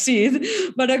succeed,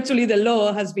 but actually the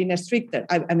law has been stricter.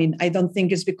 I don't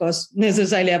think it's because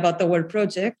necessarily about our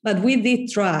project, but we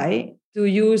did try to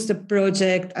use the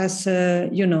project as,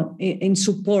 in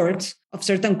support of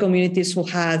certain communities who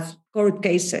had court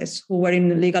cases, who were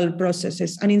in legal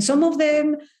processes. And in some of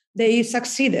them, they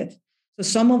succeeded. So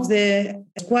some of the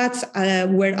squats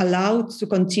were allowed to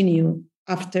continue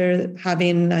after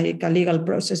having like a legal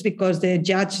process, because the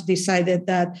judge decided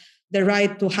that the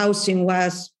right to housing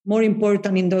was more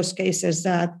important in those cases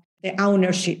than the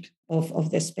ownership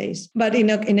of the space. But in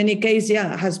any case,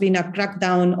 has been a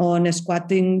crackdown on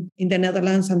squatting in the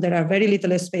Netherlands, and there are very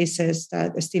little spaces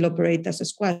that still operate as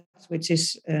squats, which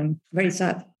is very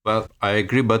sad. Well, I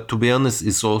agree, but to be honest,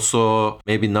 it's also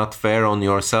maybe not fair on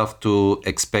yourself to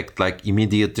expect like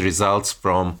immediate results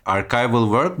from archival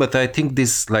work. But I think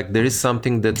there is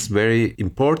something that's very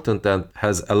important and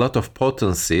has a lot of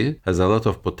potency, has a lot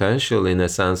of potential in a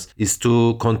sense, is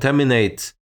to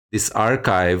contaminate this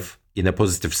archive in a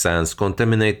positive sense,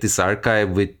 contaminate this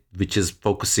archive which is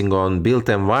focusing on built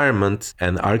environment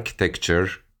and architecture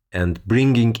and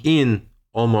bringing in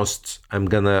almost, I'm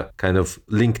gonna kind of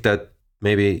link that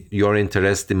maybe your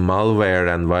interest in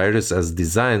malware and virus as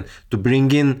design, to bring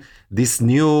in this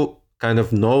new kind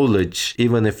of knowledge,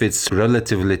 even if it's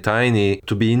relatively tiny,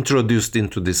 to be introduced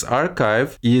into this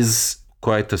archive is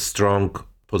quite a strong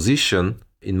position,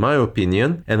 in my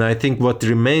opinion. And I think what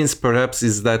remains perhaps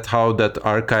is that how that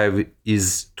archive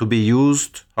is to be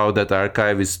used, how that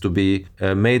archive is to be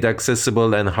made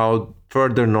accessible, and how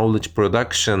further knowledge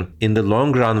production in the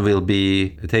long run will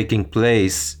be taking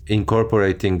place,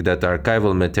 incorporating that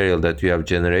archival material that you have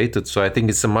generated. So I think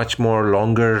it's a much more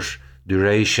longer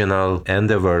durational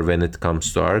endeavor when it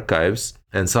comes to archives.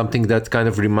 And something that kind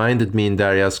of reminded me in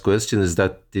Darya's question is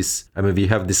that we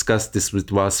have discussed this with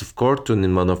Vasif Kortun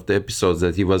in one of the episodes,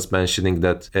 that he was mentioning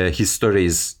that history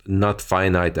is not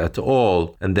finite at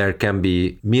all. And there can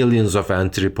be millions of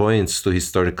entry points to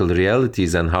historical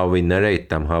realities, and how we narrate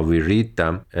them, how we read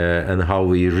them, and how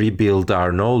we rebuild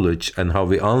our knowledge, and how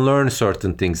we unlearn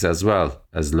certain things as well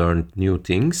as learn new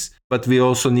things. But we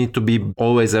also need to be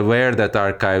always aware that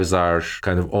archives are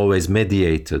kind of always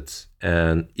mediated.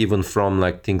 And even from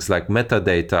like things like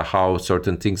metadata, how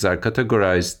certain things are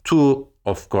categorized, to,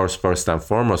 of course, first and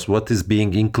foremost, what is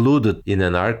being included in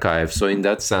an archive. So in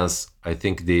that sense, I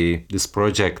think this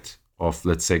project of,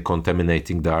 let's say,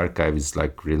 contaminating the archive is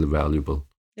like really valuable.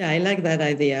 Yeah, I like that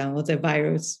idea of the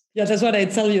virus. Yeah, that's what I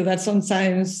tell you, that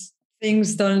sometimes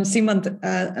things don't seem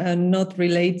not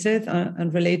related,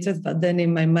 unrelated, but then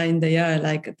in my mind they are.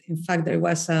 Like, in fact, there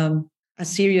was an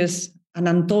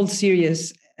untold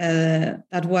series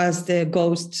that was the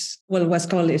ghosts, well, it was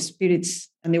called Spirits,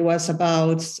 and it was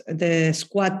about the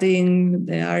squatting,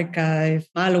 the archive,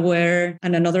 malware,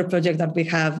 and another project that we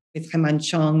have with Heman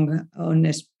Chong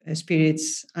on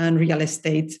spirits and real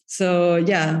estate. So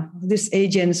yeah, these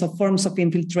agents or forms of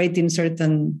infiltrating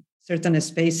certain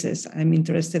spaces, I'm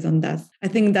interested on that. I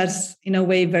think that's, in a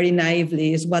way, very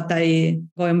naively is what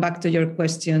going back to your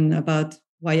question about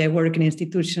why I work in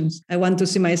institutions. I want to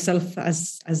see myself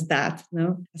as that,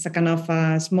 as a kind of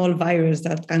a small virus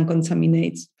that can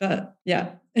contaminate. But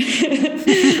yeah,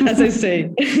 as I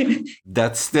say.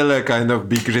 That's still a kind of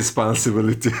big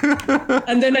responsibility.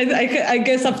 And then I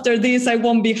guess after this, I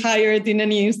won't be hired in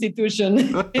any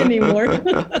institution anymore.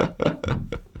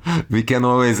 We can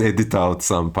always edit out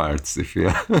some parts if you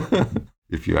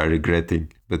are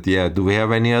regretting. But yeah, do we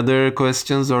have any other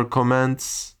questions or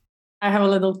comments? I have a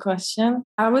little question.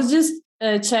 I was just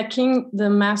checking the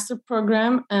master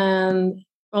program, and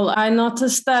I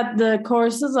noticed that the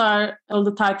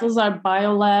titles are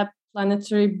Biolab,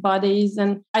 Planetary Bodies,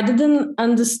 and I didn't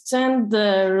understand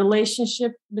the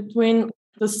relationship between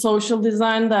the social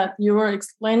design that you were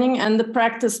explaining and the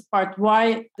practice part.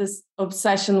 Why this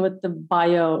obsession with the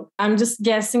bio? I'm just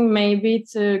guessing maybe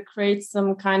to create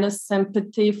some kind of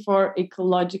sympathy for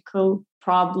ecological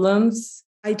problems.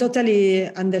 I totally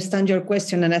understand your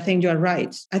question, and I think you're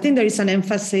right. I think there is an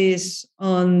emphasis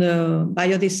on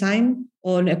biodesign,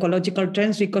 on ecological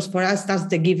trends, because for us, that's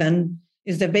the given,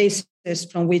 is the basis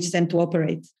from which then to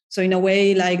operate. So in a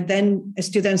way, like, then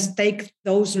students take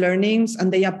those learnings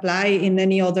and they apply in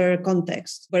any other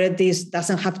context, where this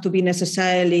doesn't have to be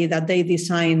necessarily that they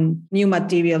design new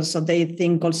materials. So they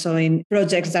think also in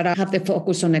projects that have the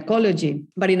focus on ecology.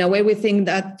 But in a way, we think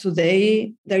that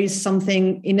today there is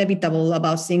something inevitable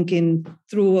about thinking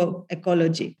through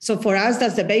ecology. So for us,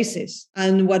 that's the basis.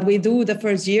 And what we do the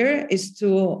first year is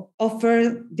to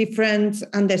offer different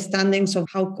understandings of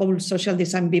how could social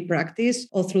design be practiced,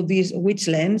 or through which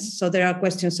lens. So there are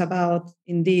questions about,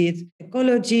 indeed,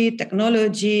 ecology,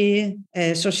 technology,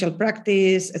 social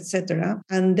practice, etc.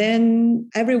 And then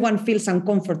everyone feels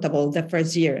uncomfortable the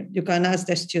first year. You can ask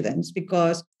the students,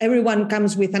 because everyone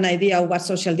comes with an idea of what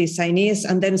social design is,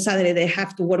 and then suddenly they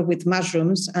have to work with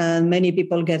mushrooms, and many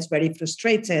people get very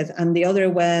frustrated. And the other,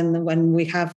 when we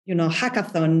have,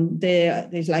 hackathon,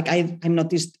 it's like, I'm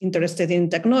not interested in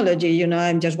technology,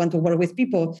 I just want to work with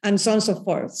people, and so on and so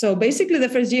forth. So basically, the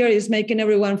first year is making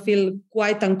everyone feel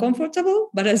quite uncomfortable,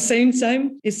 but at the same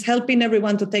time, it's helping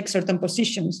everyone to take certain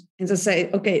positions and to say,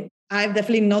 okay, I'm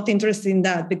definitely not interested in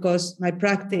that because my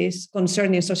practice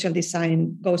concerning social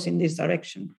design goes in this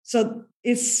direction. So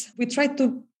we try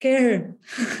to care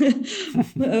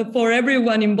for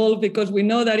everyone involved because we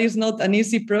know that it's not an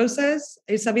easy process.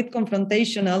 It's a bit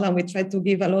confrontational, and we try to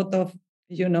give a lot of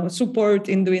support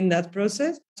in doing that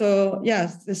process. So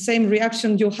yes, the same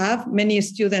reaction you have, many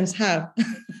students have.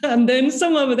 And then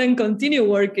some of them continue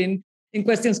working in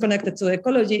questions connected to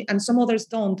ecology, and some others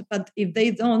don't. But if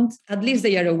they don't, at least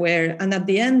they are aware. And at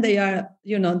the end, they are,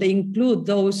 they include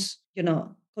those,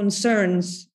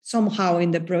 concerns somehow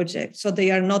in the project. So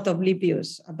they are not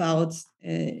oblivious about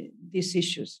these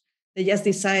issues. They just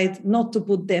decide not to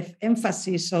put the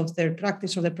emphasis of their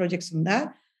practice or the projects on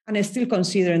that, and are still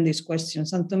considering these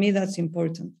questions. And to me, that's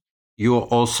important. You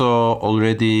also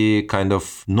already kind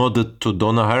of nodded to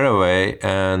Donna Haraway,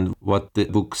 and what the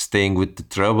book Staying with the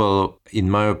Trouble, in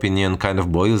my opinion, kind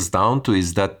of boils down to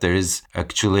is that there is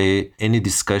actually any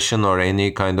discussion or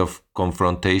any kind of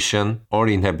confrontation or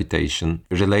inhabitation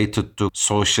related to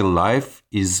social life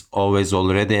is always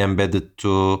already embedded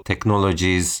to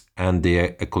technologies and the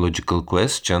ecological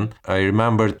question. I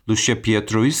remember Lucia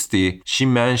Pietroisti, she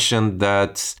mentioned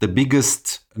that the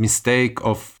biggest mistake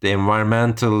of the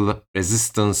environmental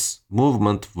resistance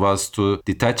movement was to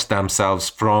detach themselves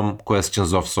from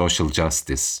questions of social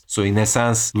justice. So in a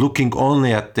sense, looking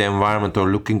only at the environment or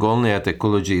looking only at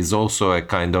ecology is also a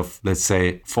kind of, let's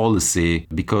say, fallacy,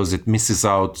 because it misses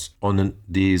out on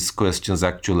these questions'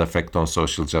 actual effect on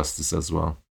social justice as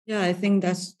well. Yeah, I think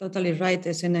that's totally right.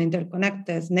 It's an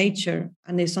interconnected nature,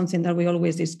 and it's something that we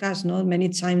always discuss. No, many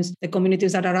times the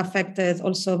communities that are affected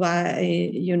also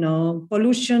by,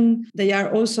 pollution, they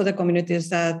are also the communities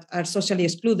that are socially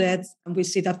excluded. And we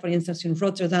see that, for instance, in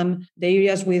Rotterdam, the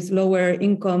areas with lower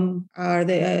income are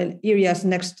the areas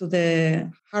next to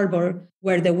the harbor,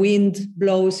 where the wind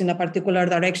blows in a particular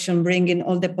direction, bringing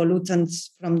all the pollutants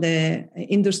from the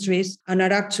industries, and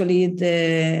are actually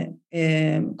the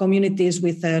communities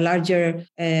with a larger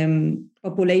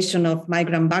population of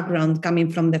migrant background coming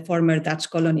from the former Dutch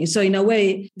colony. So in a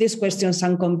way, these questions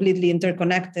are completely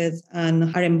interconnected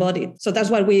and are embodied. So that's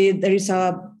why there is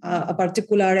a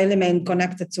particular element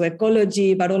connected to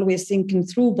ecology, but always thinking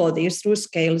through bodies, through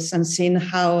scales, and seeing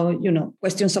how,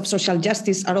 questions of social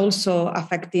justice are also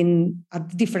affecting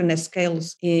at different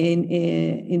scales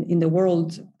in the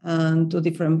world and to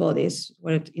different bodies,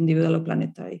 whether individual or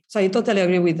planetary. So I totally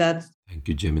agree with that. Thank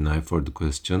you, Gemini, for the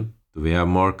question. Do we have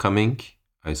more coming?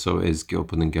 I saw Ezgi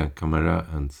opening her camera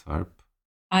and Sarp.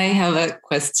 I have a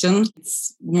question.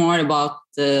 It's more about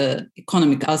the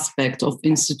economic aspect of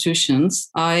institutions.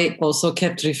 I also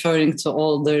kept referring to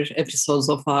older episodes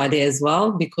of Ali as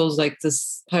well, because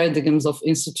this paradigms of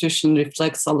institution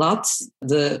reflects a lot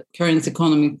the current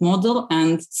economic model.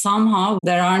 And somehow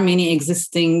there are many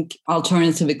existing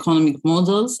alternative economic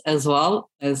models as well,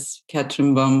 as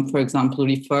Catherine Baum, for example,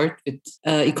 referred with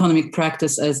economic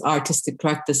practice as artistic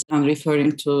practice and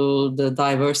referring to the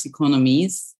diverse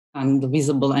economies and the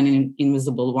visible and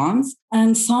invisible ones.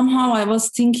 And somehow I was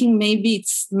thinking maybe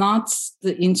it's not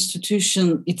the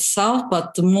institution itself,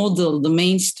 but the model, the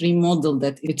mainstream model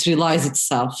that it relies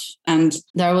itself. And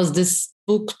there was this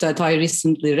book that I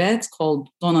recently read called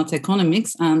Donut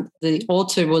Economics, and the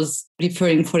author was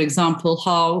referring, for example,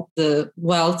 how the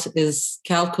wealth is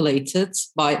calculated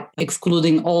by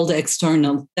excluding all the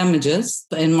external damages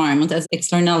to the environment as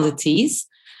externalities.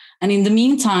 And in the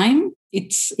meantime,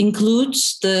 it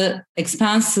includes the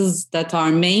expenses that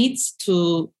are made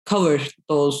to cover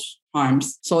those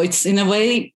harms. So it's in a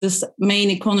way, this main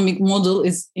economic model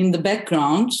is in the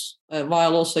background,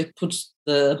 while also it puts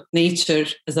the nature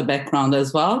as a background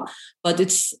as well. But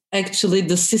it's actually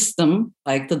the system,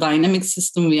 like the dynamic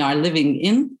system we are living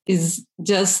in, is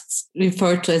just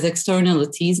referred to as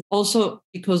externalities. Also,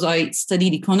 because I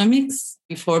studied economics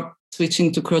before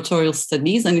switching to curatorial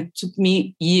studies, and it took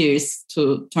me years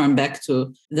to turn back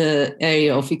to the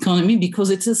area of economy because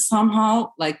it is somehow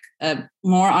like a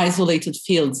more isolated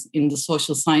field in the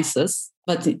social sciences,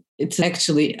 but it's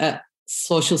actually a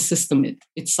social system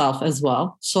itself as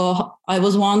well. So I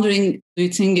was wondering, do you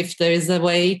think if there is a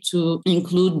way to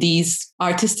include these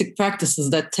artistic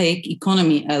practices that take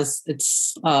economy as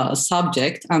its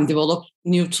subject and develop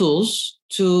new tools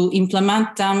to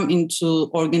implement them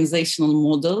into organizational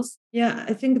models? Yeah,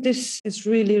 I think this is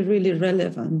really, really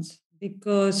relevant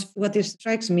because what it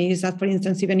strikes me is that, for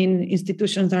instance, even in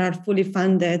institutions that are fully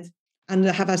funded and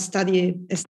have a study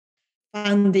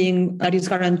funding that is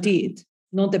guaranteed,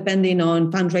 not depending on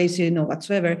fundraising or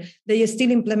whatsoever, they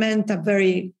still implement a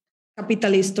very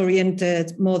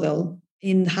capitalist-oriented model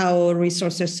in how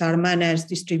resources are managed,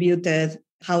 distributed,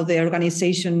 how the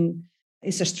organization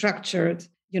is structured.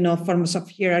 forms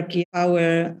of hierarchy,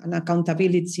 power, and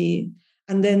accountability.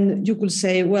 And then you could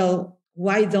say, well,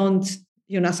 why don't,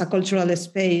 as a cultural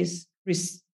space,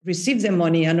 receive the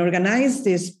money and organize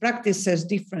these practices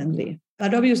differently?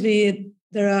 But obviously,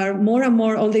 there are more and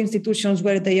more all the institutions,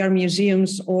 where they are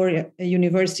museums or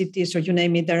universities or you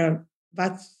name it,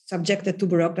 but subjected to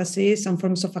bureaucracy, some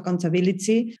forms of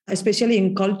accountability, especially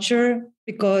in culture,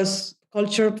 because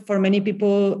culture for many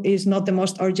people is not the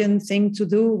most urgent thing to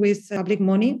do with public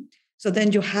money. So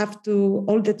then you have to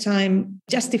all the time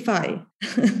justify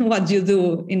what you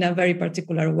do in a very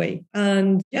particular way.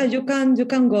 And you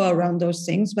can go around those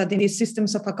things, but in these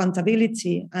systems of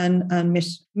accountability and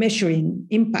measuring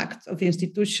impact of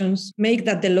institutions make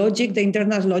that the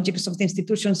internal logics of the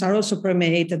institutions are also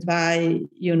permeated by,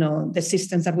 the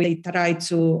systems that we try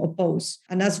to oppose.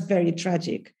 And that's very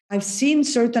tragic. I've seen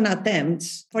certain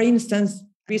attempts, for instance,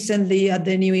 recently at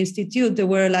the New Institute, there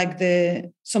were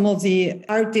some of the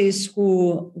artists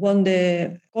who won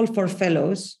the Call for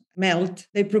Fellows, MELT,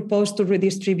 they proposed to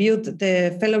redistribute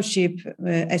the fellowship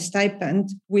stipend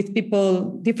with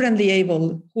people differently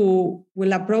able who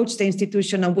will approach the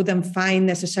institution and wouldn't find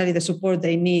necessarily the support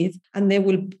they need. And they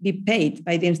will be paid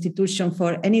by the institution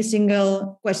for any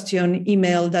single question,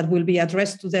 email that will be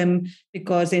addressed to them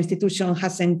because the institution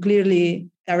hasn't clearly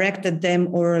directed them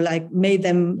or made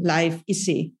them life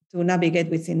easy to navigate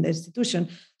within the institution.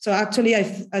 So actually, I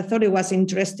thought it was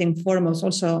interesting foremost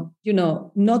also,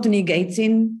 not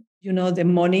negating, the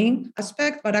money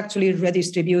aspect, but actually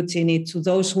redistributing it to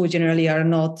those who generally are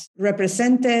not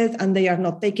represented and they are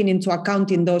not taken into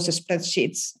account in those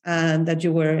spreadsheets that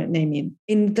you were naming.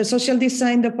 In the social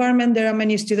design department, there are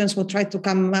many students who try to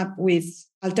come up with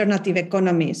alternative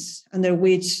economies under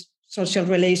which social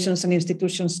relations and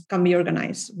institutions can be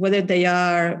organized, whether they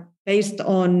are based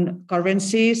on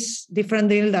currencies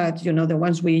differently, that, the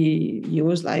ones we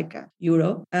use like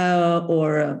euro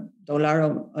or dollar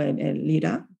or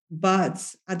lira.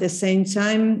 But at the same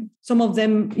time, some of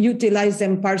them utilize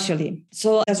them partially.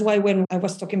 So that's why when I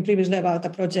was talking previously about a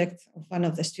project of one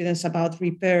of the students about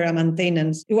repair and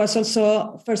maintenance, it was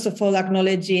also, first of all,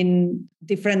 acknowledging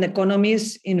different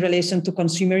economies in relation to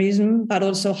consumerism, but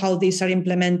also how these are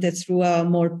implemented through a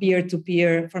more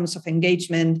peer-to-peer forms of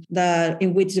engagement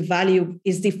in which the value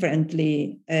is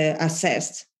differently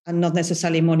assessed, and not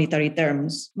necessarily monetary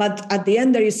terms. But at the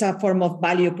end, there is a form of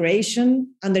value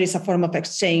creation and there is a form of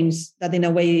exchange that in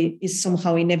a way is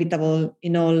somehow inevitable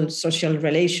in all social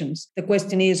relations. The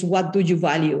question is, what do you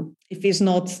value? If it's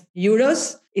not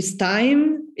euros, it's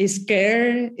time, it's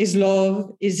care, it's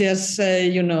love, it's just,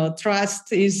 trust.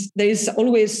 There is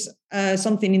always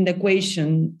something in the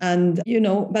equation. And,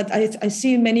 but I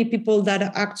see many people that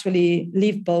actually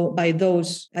live by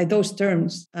those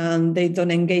terms, and they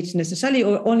don't engage necessarily,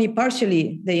 or only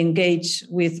partially they engage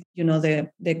with,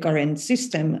 the current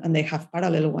system, and they have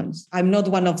parallel ones. I'm not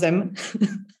one of them.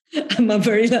 I'm a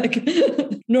very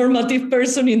normative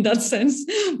person in that sense,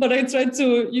 but I try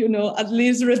to, at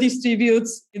least redistribute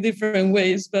in different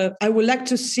ways. But I would like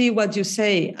to see what you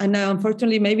say. And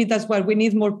unfortunately, maybe that's why we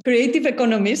need more creative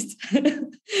economists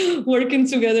working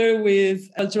together with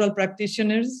cultural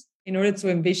practitioners in order to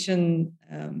envision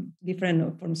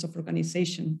different forms of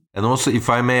organization. And also, if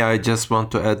I may, I just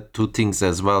want to add two things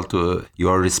as well to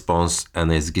your response and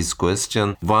Ezgi's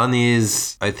question. One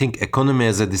is, I think economy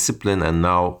as a discipline, and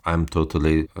now I'm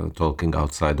totally talking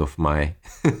outside of my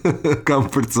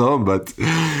comfort zone, but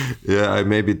I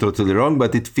may be totally wrong,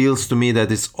 but it feels to me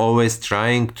that it's always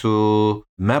trying to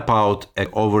map out an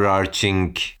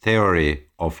overarching theory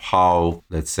of how,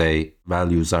 let's say,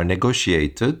 values are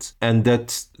negotiated, and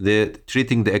that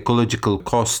treating the ecological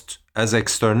cost as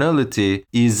externality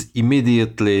is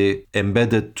immediately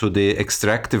embedded to the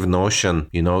extractive notion,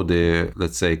 the,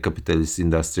 let's say, capitalist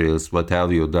industrials, what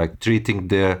have you, like treating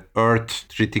the earth,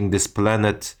 treating this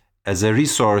planet as a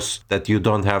resource that you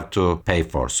don't have to pay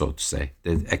for, so to say,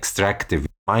 the extractive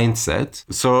mindset.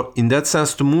 So in that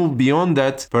sense, to move beyond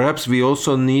that, perhaps we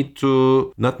also need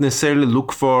to not necessarily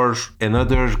look for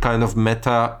another kind of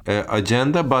meta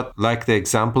agenda, but like the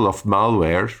example of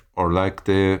malware or like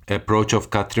the approach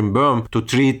of Katrin Böhm, to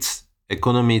treat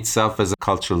economy itself as a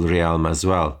cultural realm as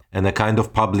well, and a kind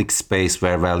of public space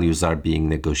where values are being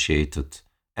negotiated.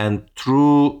 And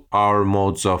through our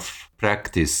modes of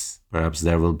practice, perhaps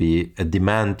there will be a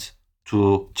demand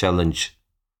to challenge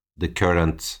the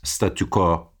current statu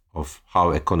quo of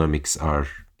how economics are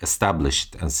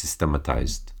established and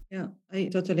systematized. Yeah, I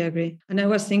totally agree. And I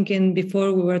was thinking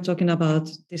before we were talking about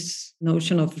this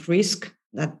notion of risk,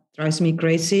 that drives me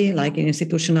crazy, like in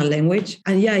institutional language.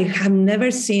 And yeah, I have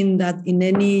never seen that in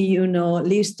any,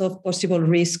 list of possible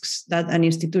risks that an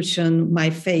institution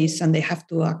might face and they have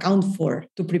to account for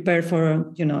to prepare for,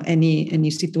 any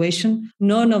situation.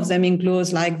 None of them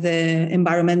includes like the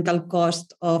environmental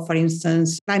cost of, for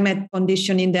instance, climate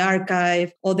condition in the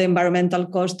archive, or the environmental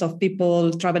cost of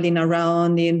people traveling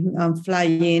around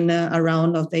flying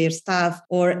around of their staff,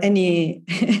 or any,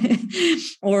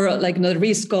 or like the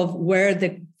risk of where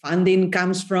the funding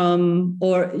comes from,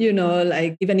 or,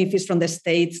 like even if it's from the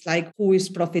States, like who is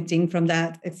profiting from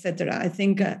that, etc. I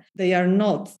think they are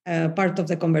not part of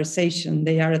the conversation.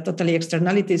 They are totally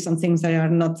externalities and things that are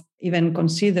not even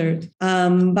considered.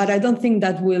 But I don't think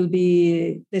that will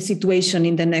be the situation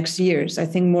in the next years. I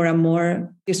think more and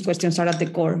more these questions are at the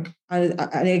core.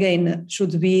 And again,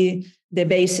 should be the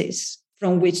basis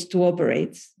from which to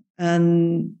operate.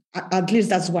 And at least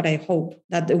that's what I hope,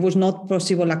 that it was not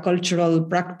possible a cultural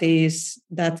practice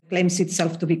that claims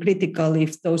itself to be critical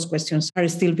if those questions are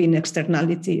still being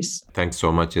externalities. Thanks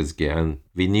so much, Ezgi. And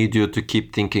we need you to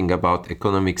keep thinking about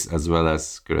economics as well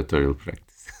as curatorial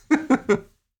practice.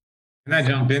 Can I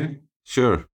jump in?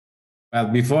 Sure. Well,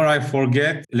 before I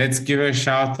forget, let's give a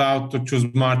shout out to Chus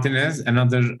Martinez,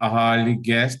 another Ahali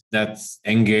guest that's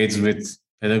engaged with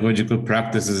pedagogical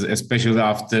practices, especially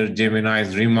after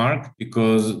Gemini's remark,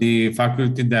 because the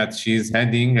faculty that she's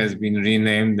heading has been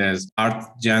renamed as Art,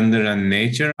 Gender and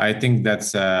Nature. I think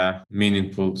that's a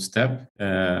meaningful step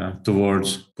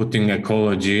towards putting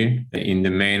ecology in the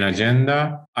main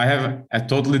agenda. I have a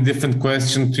totally different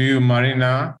question to you,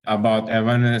 Marina, about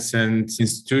evanescent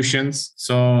institutions.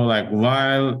 So,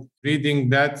 while reading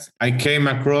that, I came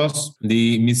across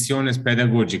the Misiones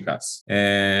Pedagógicas,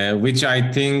 which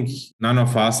I think none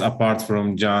of us, apart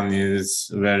from John, is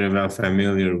very well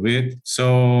familiar with.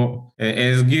 So,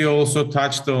 Ezgi also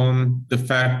touched on the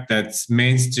fact that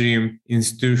mainstream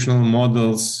institutional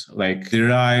models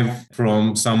derive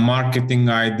from some marketing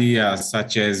ideas,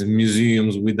 such as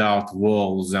museums without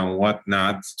walls and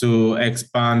whatnot, to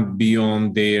expand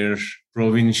beyond their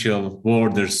provincial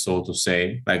borders, so to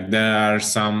say. There are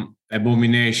some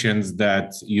abominations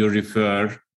that you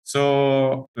refer.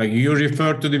 So, you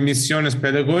refer to the Misiones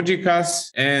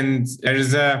Pedagógicas, and there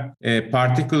is a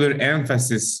particular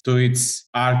emphasis to its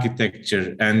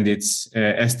architecture and its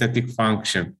aesthetic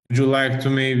function. Would you like to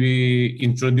maybe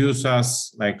introduce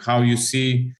us, how you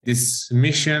see this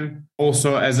mission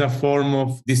also as a form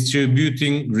of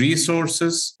distributing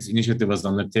resources? This initiative was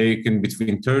undertaken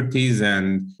between 30s,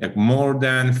 and more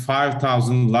than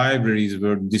 5,000 libraries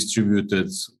were distributed,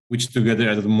 which together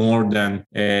added more than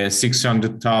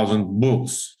 600,000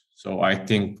 books. So I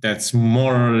think that's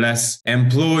more or less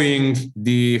employing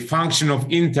the function of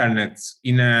internet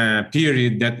in a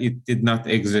period that it did not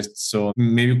exist. So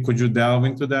maybe could you delve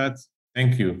into that?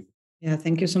 Thank you. Yeah,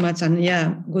 thank you so much. And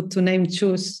yeah, good to name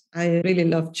Chus. I really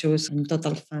love Chus. I'm a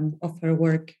total fan of her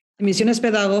work. Misiones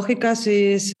Pedagógicas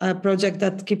is a project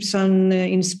that keeps on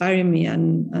inspiring me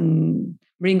and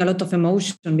bring a lot of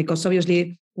emotion, because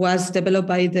obviously was developed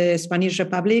by the Spanish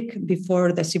Republic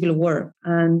before the Civil War.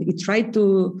 And it tried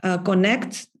to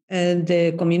connect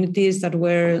the communities that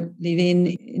were living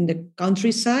in the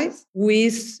countryside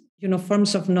with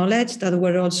forms of knowledge that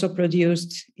were also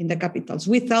produced in the capitals,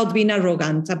 without being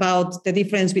arrogant about the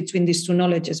difference between these two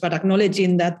knowledges, but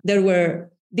acknowledging that there were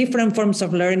different forms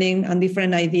of learning and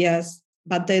different ideas,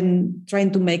 but then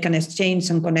trying to make an exchange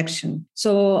and connection.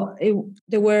 So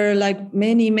there were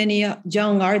many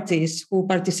young artists who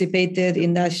participated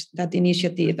in that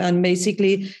initiative. And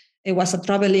basically it was a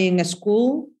traveling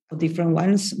school, different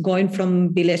ones, going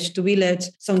from village to village,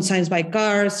 sometimes by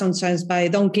car, sometimes by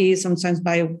donkey, sometimes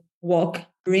by walk,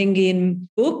 bringing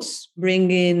books,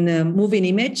 bringing moving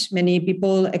image. Many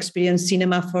people experience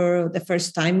cinema for the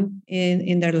first time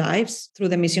in their lives through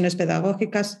the Misiones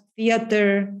Pedagógicas,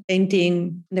 theater,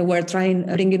 painting. They were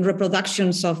bringing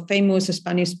reproductions of famous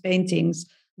Spanish paintings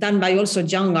done by also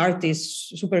young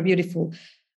artists, super beautiful.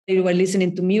 They were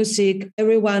listening to music.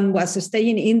 Everyone was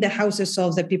staying in the houses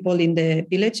of the people in the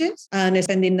villages and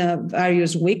spending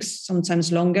various weeks,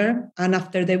 sometimes longer. And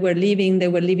after they were leaving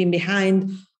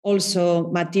behind also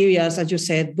materials, as you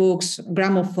said, books,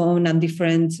 gramophone, and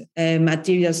different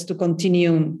materials to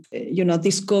continue,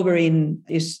 discovering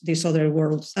these other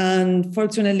worlds. And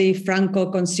fortunately,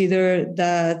 Franco considered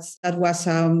that was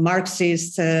a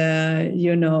Marxist,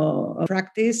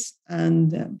 practice.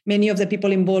 And many of the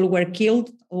people involved were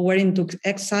killed or were into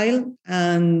exile,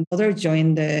 and others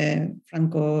joined the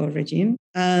Franco regime.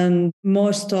 and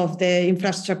most of the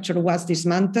infrastructure was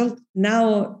dismantled.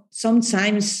 Now,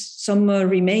 sometimes some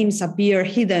remains appear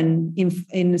hidden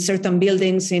in certain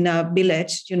buildings in a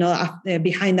village,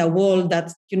 behind a wall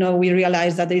that, we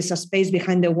realize that there is a space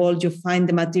behind the wall. You find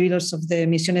the materials of the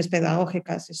Misiones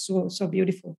Pedagógicas. It's so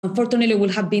beautiful. Unfortunately, it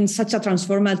would have been such a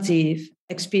transformative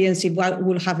experience if it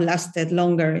would have lasted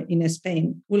longer in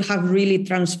Spain. Would have really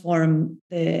transformed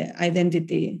the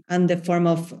identity and the form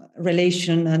of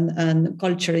relation and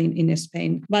culture in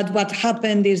Spain. But what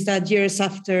happened is that years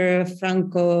after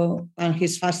Franco and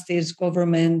his fascist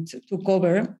government took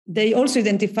over, they also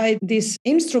identified this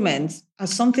instrument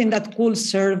as something that could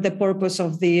serve the purpose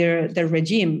of their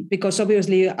regime, because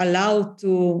obviously allowed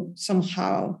to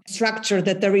somehow structure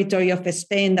the territory of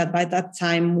Spain that by that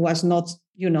time was not,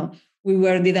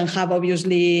 didn't have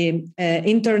obviously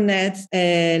internet,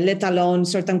 let alone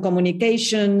certain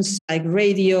communications like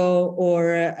radio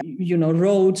or,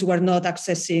 roads were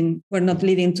not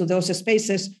leading to those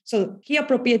spaces. So he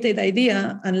appropriated the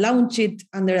idea and launched it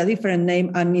under a different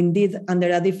name and indeed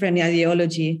under a different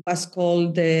ideology. It was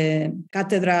called the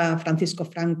Cátedra Francisco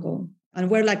Franco. And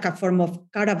were like a form of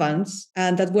caravans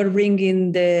and that were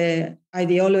bringing the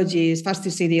ideologies,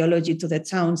 fascist ideology to the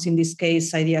towns, in this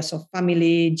case, ideas of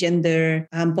family, gender,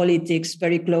 and politics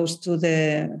very close to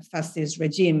the fascist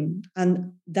regime.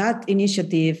 And that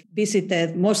initiative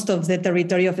visited most of the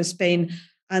territory of Spain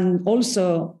and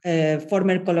also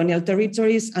former colonial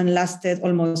territories, and lasted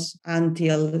almost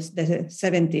until the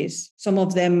 70s. Some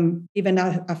of them even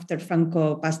after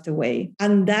Franco passed away.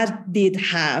 And that did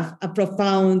have a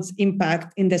profound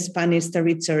impact in the Spanish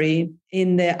territory,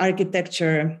 in the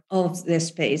architecture of the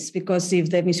space, because if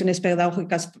the Misiones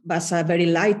Pedagógicas was a very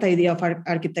light idea of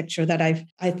architecture that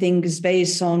I think is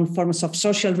based on forms of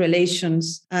social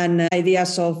relations and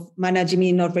ideas of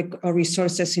management or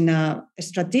resources in a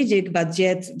strategic, but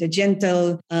yet the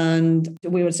gentle and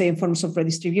we would say in forms of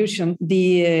redistribution,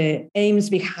 the aims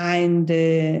behind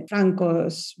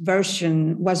Franco's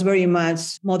version was very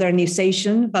much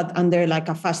modernization, but under like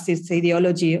a fascist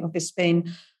ideology of Spain.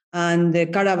 And the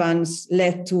caravans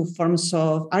led to forms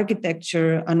of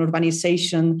architecture and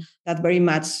urbanization that very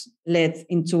much led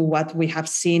into what we have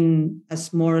seen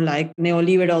as more like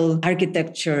neoliberal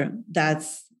architecture that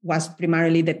was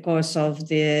primarily the cause of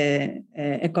the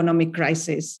economic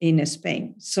crisis in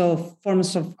Spain. So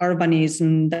forms of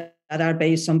urbanism that are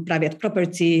based on private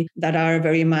property, that are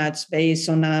very much based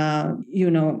on a,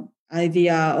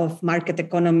 idea of market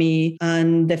economy,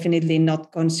 and definitely not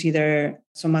consider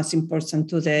so much important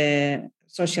to the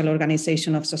social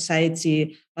organization of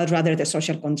society, but rather the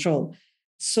social control.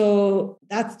 So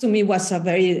that to me was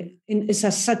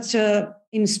such a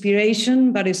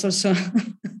inspiration, but it's also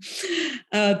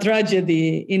a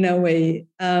tragedy in a way.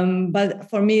 But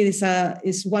for me,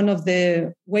 it's one of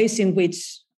the ways in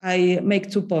which I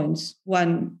make 2 points.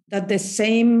 One, that the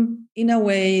same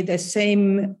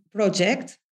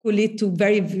project could lead to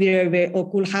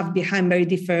or could have behind very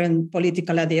different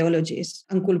political ideologies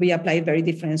and could be applied very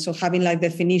different. So having like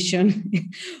definition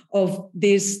of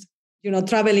this,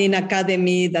 traveling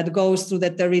academy that goes through the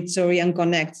territory and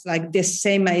connects, like the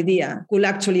same idea could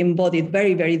actually embody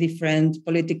very, very different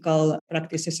political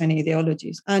practices and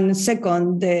ideologies. And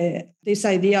second, this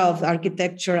idea of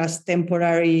architecture as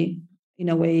temporary, in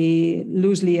a way,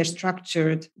 loosely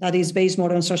structured, that is based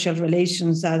more on social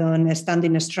relations than on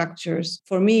standing structures,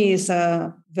 for me is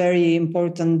a very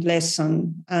important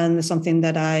lesson and something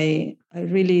that I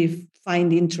really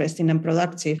find interesting and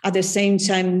productive. At the same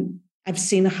time, I've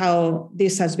seen how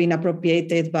this has been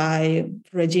appropriated by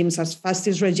regimes as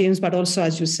fascist regimes, but also,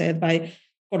 as you said, by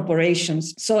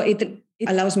corporations. So it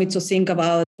allows me to think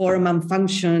about form and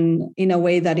function in a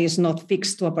way that is not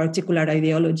fixed to a particular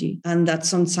ideology. And that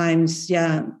sometimes,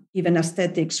 even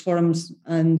aesthetics, forms,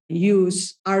 and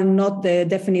use are not the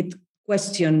definite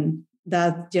question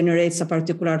that generates a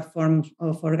particular form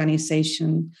of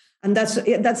organization. And that's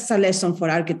a lesson for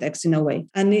architects in a way.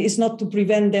 And it's not to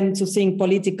prevent them to think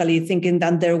politically, thinking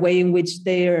that their way in which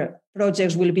their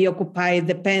projects will be occupied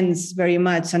depends very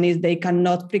much, and if they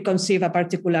cannot preconceive a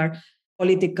particular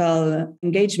political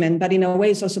engagement. But in a way,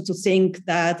 it's also to think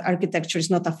that architecture is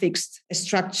not a fixed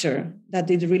structure, that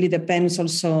it really depends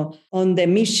also on the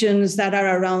missions that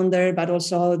are around there, but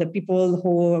also the people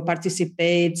who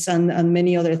participate and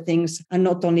many other things. And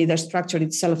not only the structure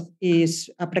itself is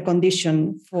a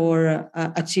precondition for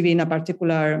achieving a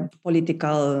particular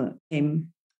political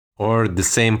aim. Or the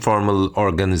same formal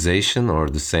organization, or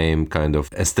the same kind of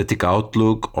aesthetic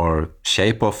outlook or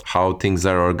shape of how things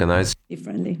are organized.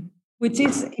 Differently. Which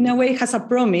is, in a way, has a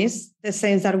promise, the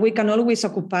sense that we can always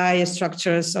occupy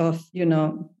structures of,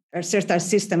 are certain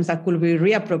systems that could be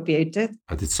reappropriated.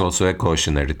 But it's also a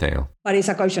cautionary tale. But it's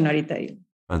a cautionary tale.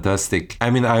 Fantastic. I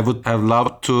mean, I would have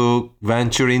loved to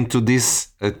venture into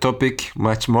this topic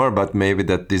much more, but maybe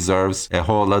that deserves a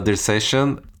whole other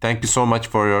session. Thank you so much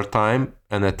for your time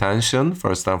and attention,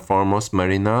 first and foremost,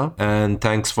 Marina. And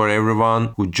thanks for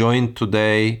everyone who joined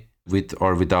today with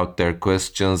or without their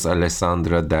questions.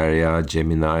 Alessandra, Daria,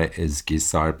 Gemini, Ezgi,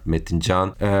 Sarp,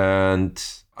 Metincan. And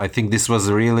I think this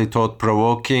was really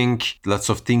thought-provoking, lots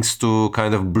of things to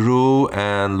kind of brew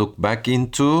and look back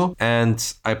into. And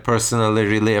I personally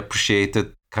really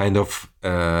appreciated kind of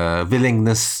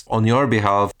willingness on your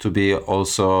behalf to be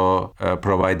also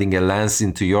providing a lens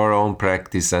into your own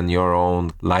practice and your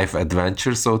own life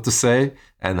adventure, so to say,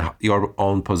 and your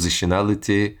own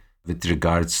positionality with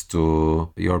regards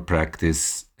to your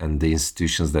practice and the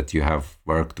institutions that you have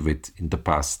worked with in the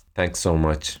past. Thanks so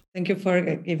much. Thank you for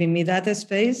giving me that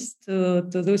space to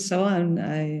do so. And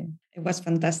it was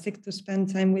fantastic to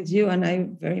spend time with you. And I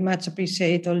very much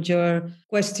appreciate all your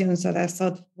questions that I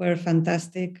thought were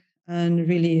fantastic and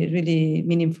really, really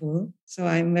meaningful. So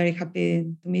I'm very happy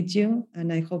to meet you.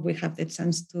 And I hope we have the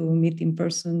chance to meet in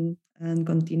person and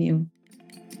continue.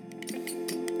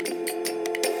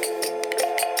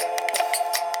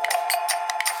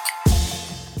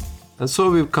 And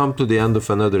so we've come to the end of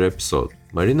another episode.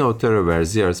 Marina Otero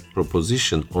Verziar's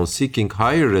proposition on seeking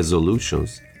higher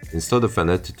resolutions instead of an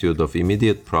attitude of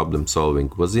immediate problem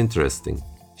solving was interesting.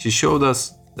 She showed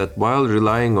us that while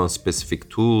relying on specific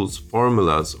tools,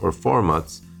 formulas, or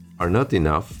formats are not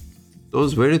enough,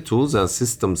 those very tools and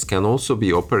systems can also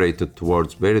be operated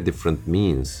towards very different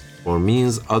means, or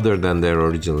means other than their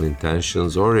original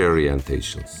intentions or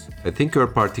orientations. I think her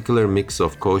particular mix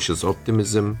of cautious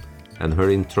optimism and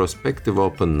her introspective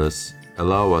openness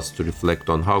allow us to reflect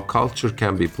on how culture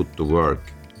can be put to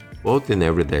work, both in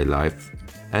everyday life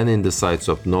and in the sites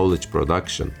of knowledge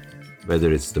production,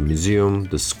 whether it's the museum,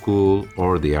 the school,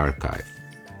 or the archive.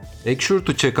 Make sure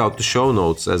to check out the show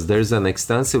notes, as there's an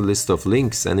extensive list of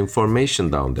links and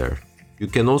information down there. You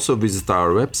can also visit our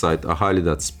website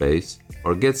ahali.space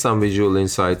or get some visual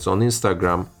insights on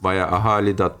Instagram via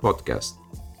ahali.podcast.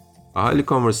 Ahali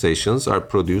Conversations are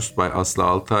produced by Aslı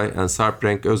Altay and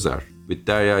Sarprenk Özer, with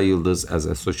Derya Yıldız as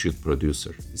associate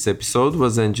producer. This episode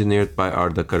was engineered by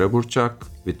Arda Karaburçak,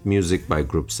 with music by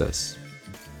Group Ses.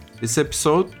 This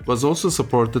episode was also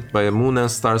supported by a Moon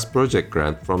and Stars project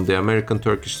grant from the American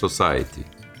Turkish Society.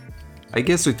 I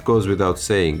guess it goes without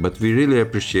saying, but we really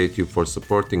appreciate you for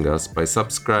supporting us by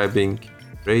subscribing,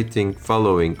 rating,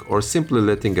 following, or simply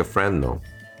letting a friend know.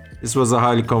 This was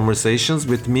Ahali Conversations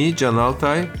with me, Can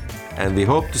Altay, and we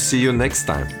hope to see you next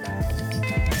time.